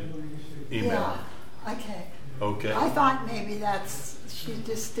up-to-date email. Yeah, okay. Okay. I thought maybe she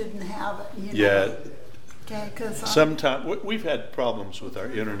just didn't have it, Yeah. Okay, because sometimes we've had problems with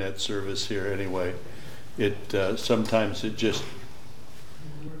our internet service here anyway. Sometimes it just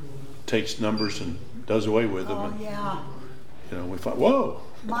takes numbers and does away with them. Oh, yeah. We find, whoa.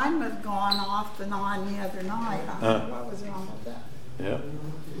 Mine was gone off and on the other night. I don't know what was wrong with that. Yeah.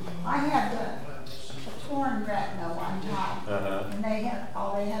 I had a torn retina one time, and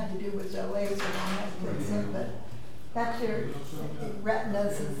all they had to do was a laser on it and fix it. But that's your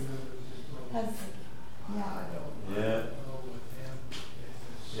retinas Yeah.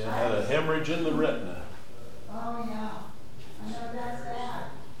 Yeah, I had a hemorrhage in the retina. Oh yeah. I know that's bad.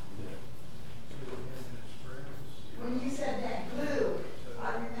 When you said that glue, I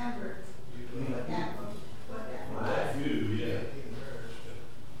remembered what that was. That goo, yeah.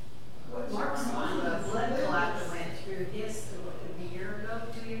 Mark's was a blood clot that went through his a year ago,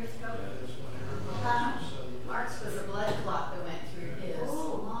 2 years ago. Mark's was a blood clot that went through his.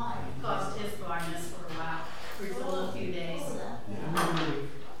 Oh, my. Caused his blindness for a while, for a whole few days.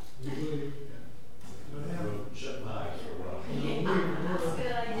 Shut my eyes for a while. Yeah, that's a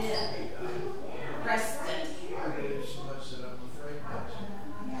good idea. Rest it. I did so much that I'm afraid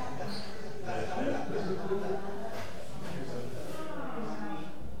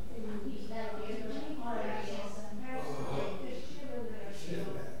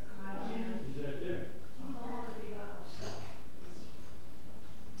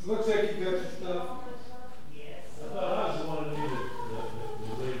Looks like you got your stuff. I thought I was the one who needed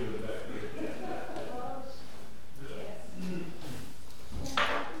the lady with the back there.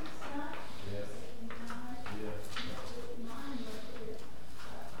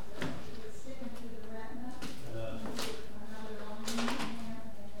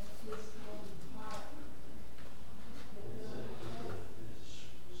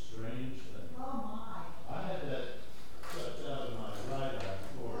 Strange thing. I had that cut out of my right eye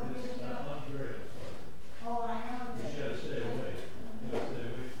before, and it's not very fun. Oh, I know. You just gotta stay away. You gotta stay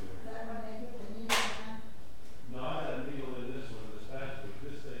away from it. That when they get the needle in. No, I had a needle in this one this past week.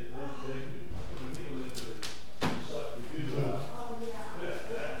 This they put a needle into it, suck the goo out. Oh, yeah. You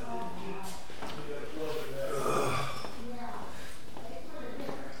gotta plug it back. Yeah. They put a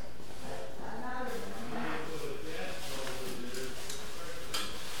different, another one. Put a gas bulb in there.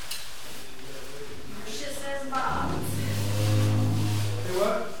 Marcia says Bob's. Hey,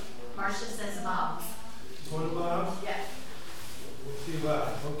 what? Marcia says Bob's. Going to Bob's? Yeah. We'll see Bob.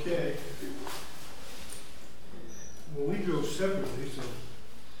 Okay. Well, we drove separately, so.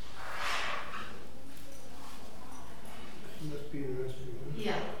 Must be the rest of you.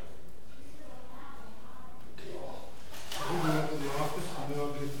 Yeah.